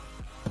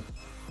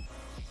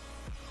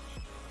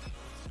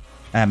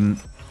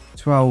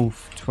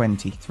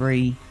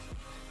 12.23.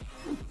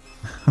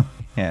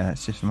 Yeah,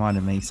 that's just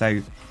reminded me.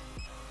 So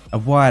a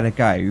while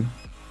ago,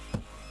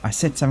 I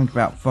said something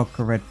about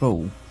vodka Red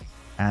Bull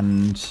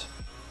and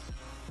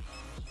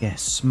yeah,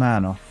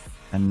 Smirnoff,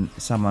 and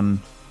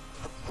someone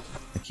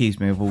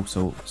accused me of all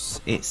sorts.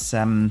 It's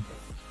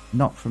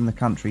not from the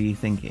country you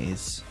think it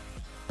is.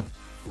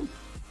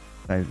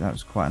 So that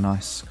was quite a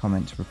nice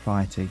comment to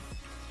reply to.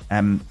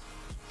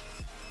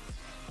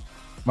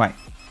 Right,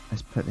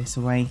 let's put this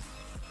away.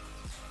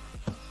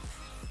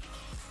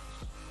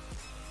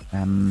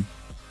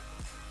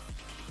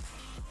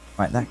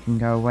 Right, that can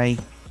go away.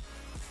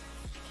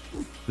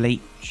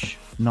 Bleach,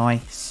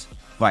 nice.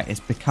 Right,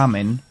 it's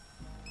becoming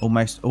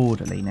almost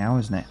orderly now,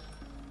 isn't it?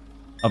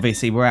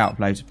 Obviously, we're out of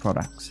loads of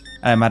products.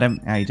 Hello,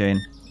 madam. How you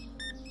doing?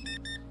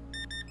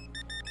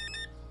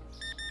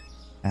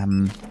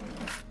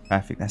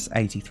 Perfect. That's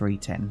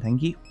 83.10.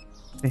 Thank you.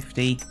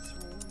 50,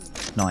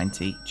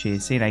 90.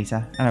 Cheers. See you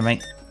later. Hello,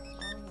 mate.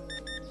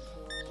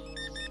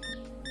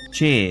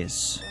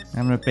 Cheers.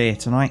 Having a beer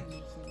tonight.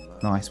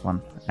 Nice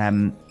one.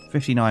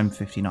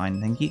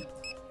 59.59. Thank you.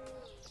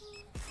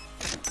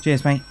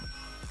 Cheers, mate.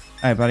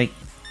 Oh, buddy.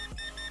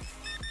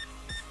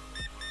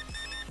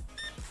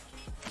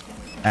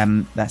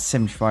 That's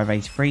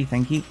 75.83.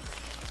 Thank you.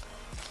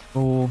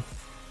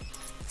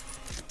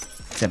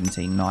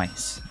 4.17.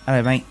 Nice.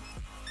 Hello, mate.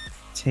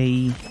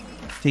 Tea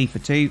for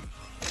two.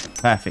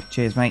 Perfect.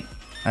 Cheers, mate.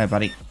 Hello,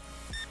 buddy.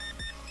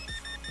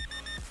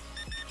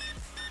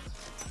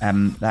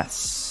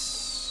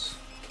 That's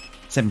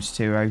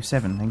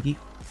 72.07. Thank you.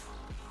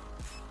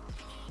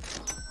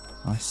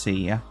 I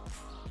see ya.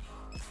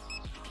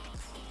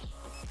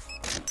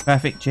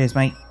 Perfect. Cheers,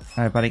 mate.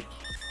 Hello, buddy.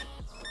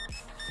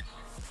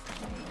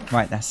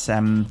 Right, that's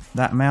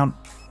that amount,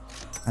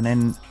 and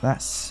then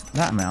that's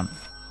that amount.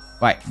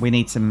 Right, we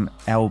need some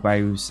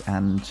elbows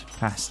and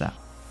pasta.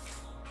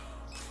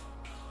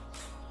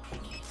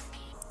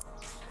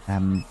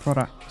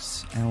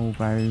 Products,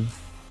 elbow,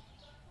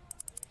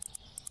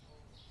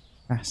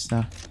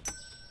 pasta.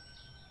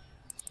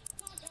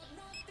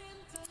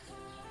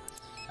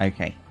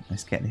 Okay,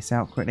 let's get this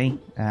out quickly.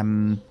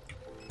 Some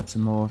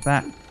more of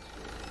that.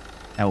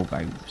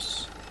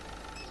 Elbows.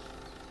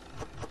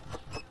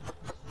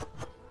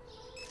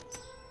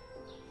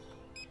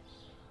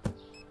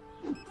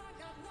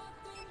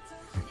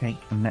 Okay,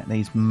 and let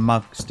these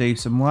mugs do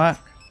some work.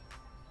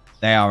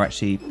 They are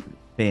actually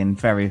being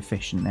very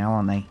efficient now,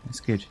 aren't they? That's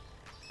good.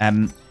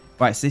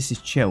 Right, so this is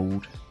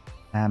chilled.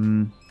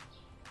 Okay,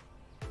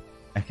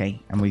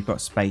 and we've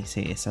got space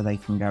here, so they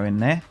can go in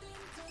there.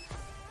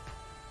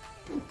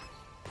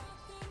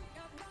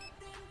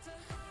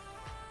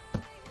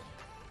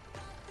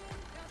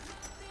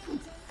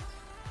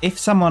 If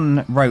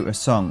someone wrote a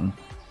song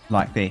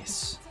like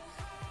this,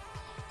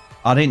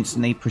 I'd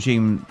instantly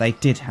presume they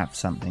did have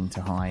something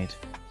to hide.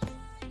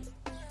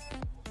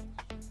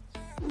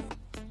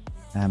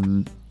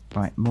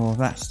 Right, more of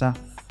that stuff.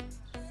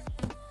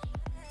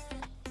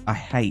 I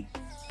hate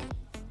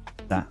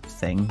that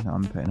thing that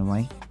I'm putting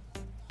away.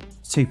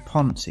 It's too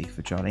poncy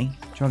for Jolly.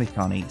 Jolly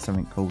can't eat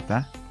something called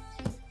that.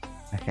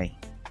 Okay.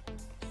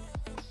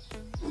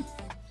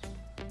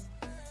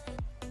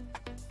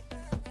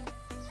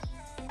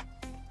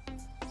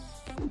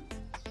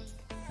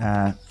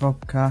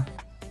 Vodka.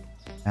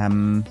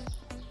 I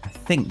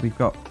think we've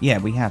got... Yeah,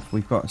 we have.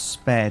 We've got a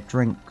spare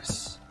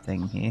drinks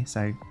thing here,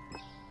 so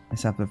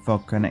let's have the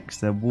vodka next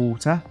to the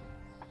water.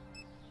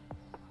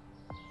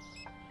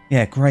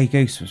 Yeah, Grey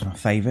Goose was my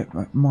favourite,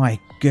 but my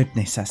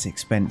goodness, that's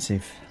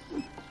expensive.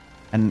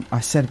 And I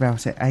said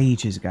about it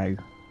ages ago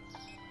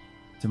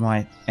to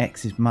my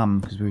ex's mum,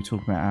 because we were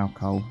talking about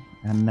alcohol,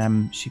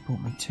 and she bought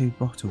me 2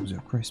 bottles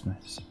at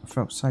Christmas. I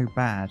felt so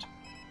bad.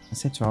 I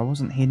said to her I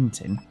wasn't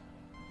hinting.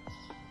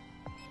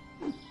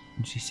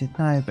 And she said,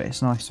 no, but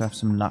it's nice to have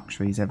some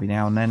luxuries every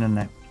now and then, and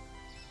that.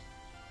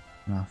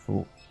 And I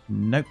thought,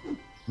 nope,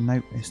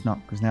 nope, it's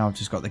not, because now I've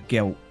just got the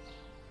guilt.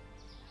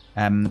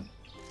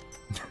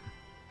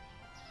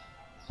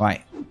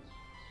 Right.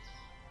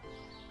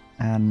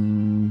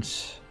 And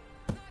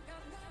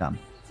done.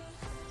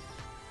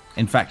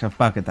 In fact, I've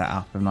buggered that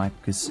up, haven't I?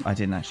 Because I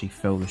didn't actually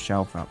fill the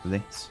shelf up with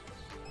this.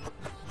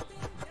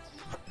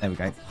 There we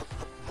go.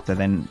 So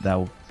then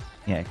they'll,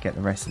 yeah, get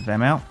the rest of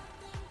them out.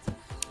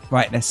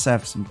 Right, let's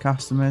serve some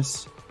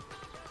customers.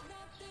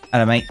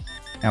 Hello, mate.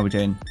 How we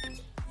doing?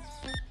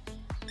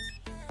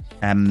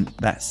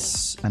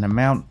 That's an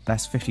amount.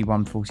 That's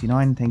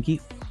 51.49. Thank you.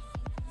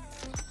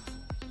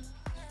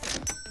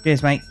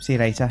 Cheers, mate. See you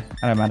later.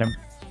 Hello, madam.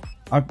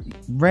 I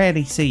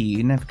rarely see you.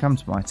 You never come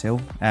to my till.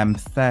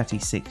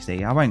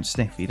 30.60. I won't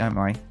sniff you. Don't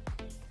worry.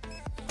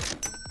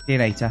 See you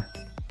later.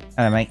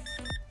 Hello, mate.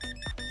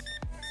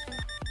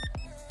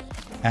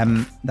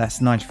 That's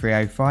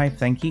 93.05.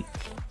 Thank you.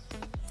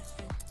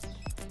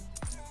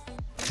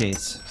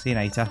 Cheers. See you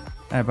later.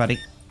 Hello, buddy.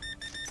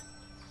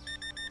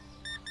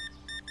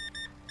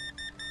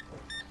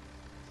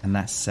 And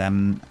that's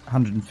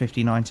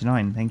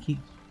 150.99. Thank you.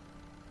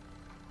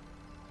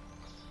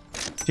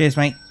 Cheers,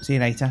 mate. See you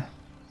later.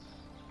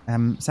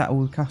 Is that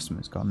all the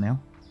customers gone now?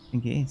 I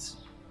think it is.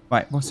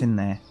 Right, what's in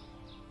there?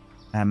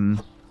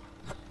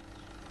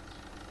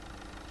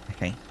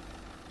 Okay.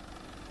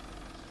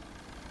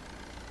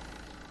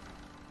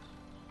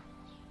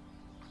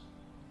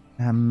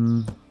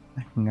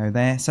 I can go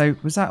there. So,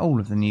 was that all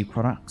of the new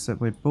products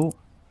that we'd bought?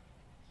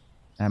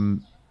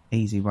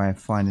 Easy way of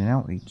finding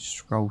out. We just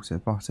scroll to the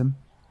bottom.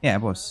 Yeah,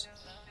 it was.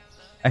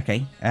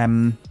 Okay.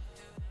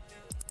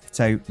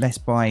 So, let's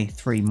buy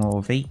 3 more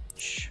of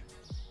each.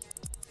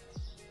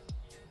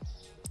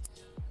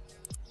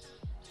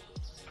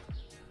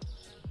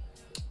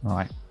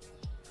 Right.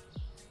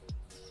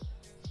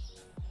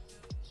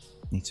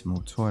 Need some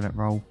more toilet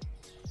roll.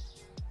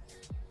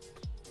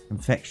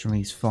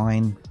 Confectionery's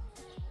fine.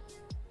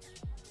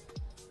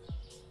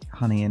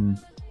 Honey and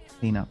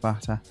peanut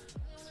butter.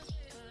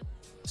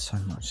 So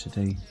much to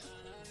do.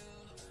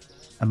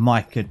 And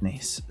my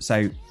goodness.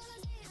 So,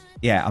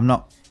 yeah, I'm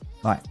not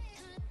like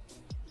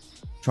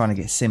trying to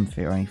get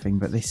sympathy or anything,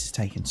 but this has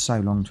taken so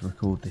long to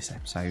record this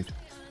episode.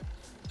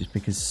 Just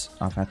because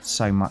I've had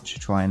so much to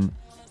try and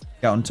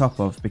get on top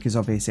of, because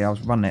obviously I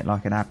was running it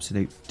like an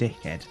absolute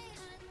dickhead,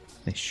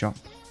 this shop.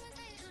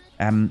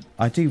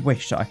 I do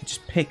wish that I could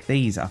just pick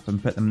these up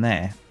and put them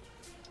there,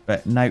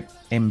 but nope,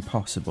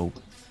 impossible.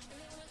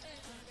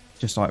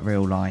 Just like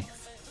real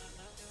life.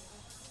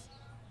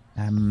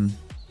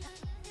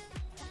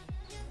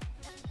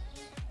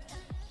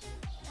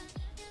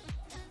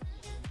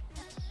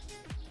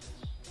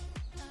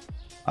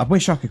 I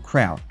wish I could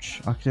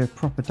crouch. I could do a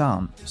proper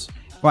dance.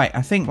 Right,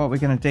 I think what we're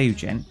going to do,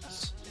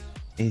 gents,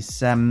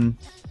 is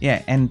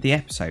yeah, end the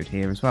episode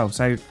here as well.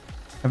 So,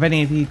 have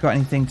any of you got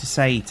anything to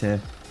say to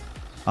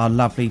our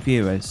lovely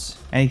viewers?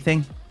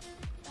 Anything?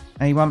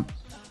 Anyone?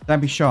 Don't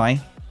be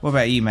shy. What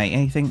about you, mate?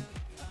 Anything?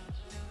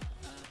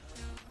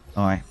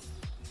 Alright.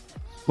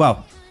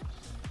 Well,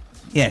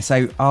 yeah,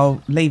 so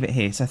I'll leave it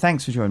here. So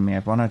thanks for joining me,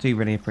 everyone. I do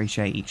really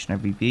appreciate each and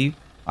every view.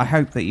 I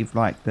hope that you've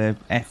liked the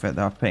effort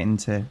that I've put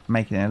into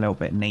making it a little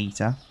bit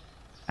neater.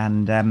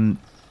 And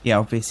yeah,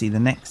 obviously the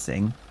next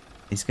thing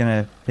is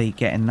going to be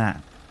getting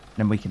that.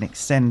 Then we can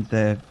extend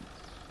the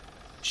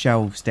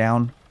shelves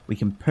down. We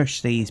can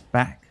push these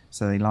back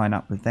so they line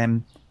up with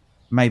them.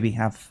 Maybe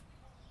have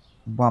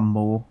one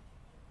more.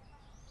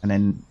 And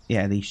then,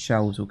 yeah, these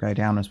shelves will go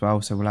down as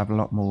well. So we'll have a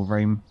lot more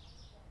room.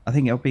 I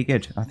think it'll be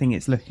good. I think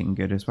it's looking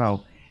good as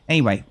well.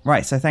 Anyway,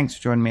 right, so thanks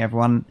for joining me,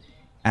 everyone.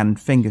 And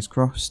fingers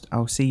crossed,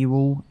 I'll see you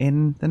all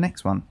in the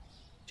next one.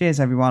 Cheers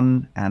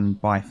everyone,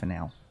 and bye for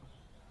now.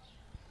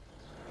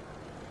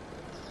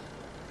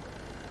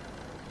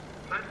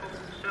 Platform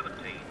 17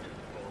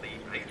 for the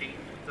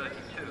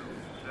 1832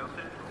 South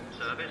Central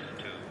service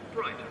to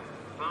Brighton,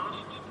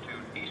 fast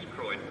to East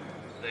Croydon,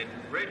 then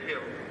Red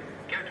Hill,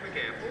 Gatwick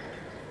Airport,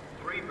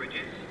 Three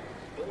Bridges,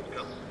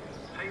 Aldcombe,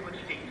 Hayward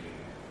Heath,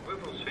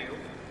 Wimblesfield,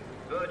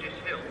 Burgess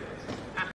Hill,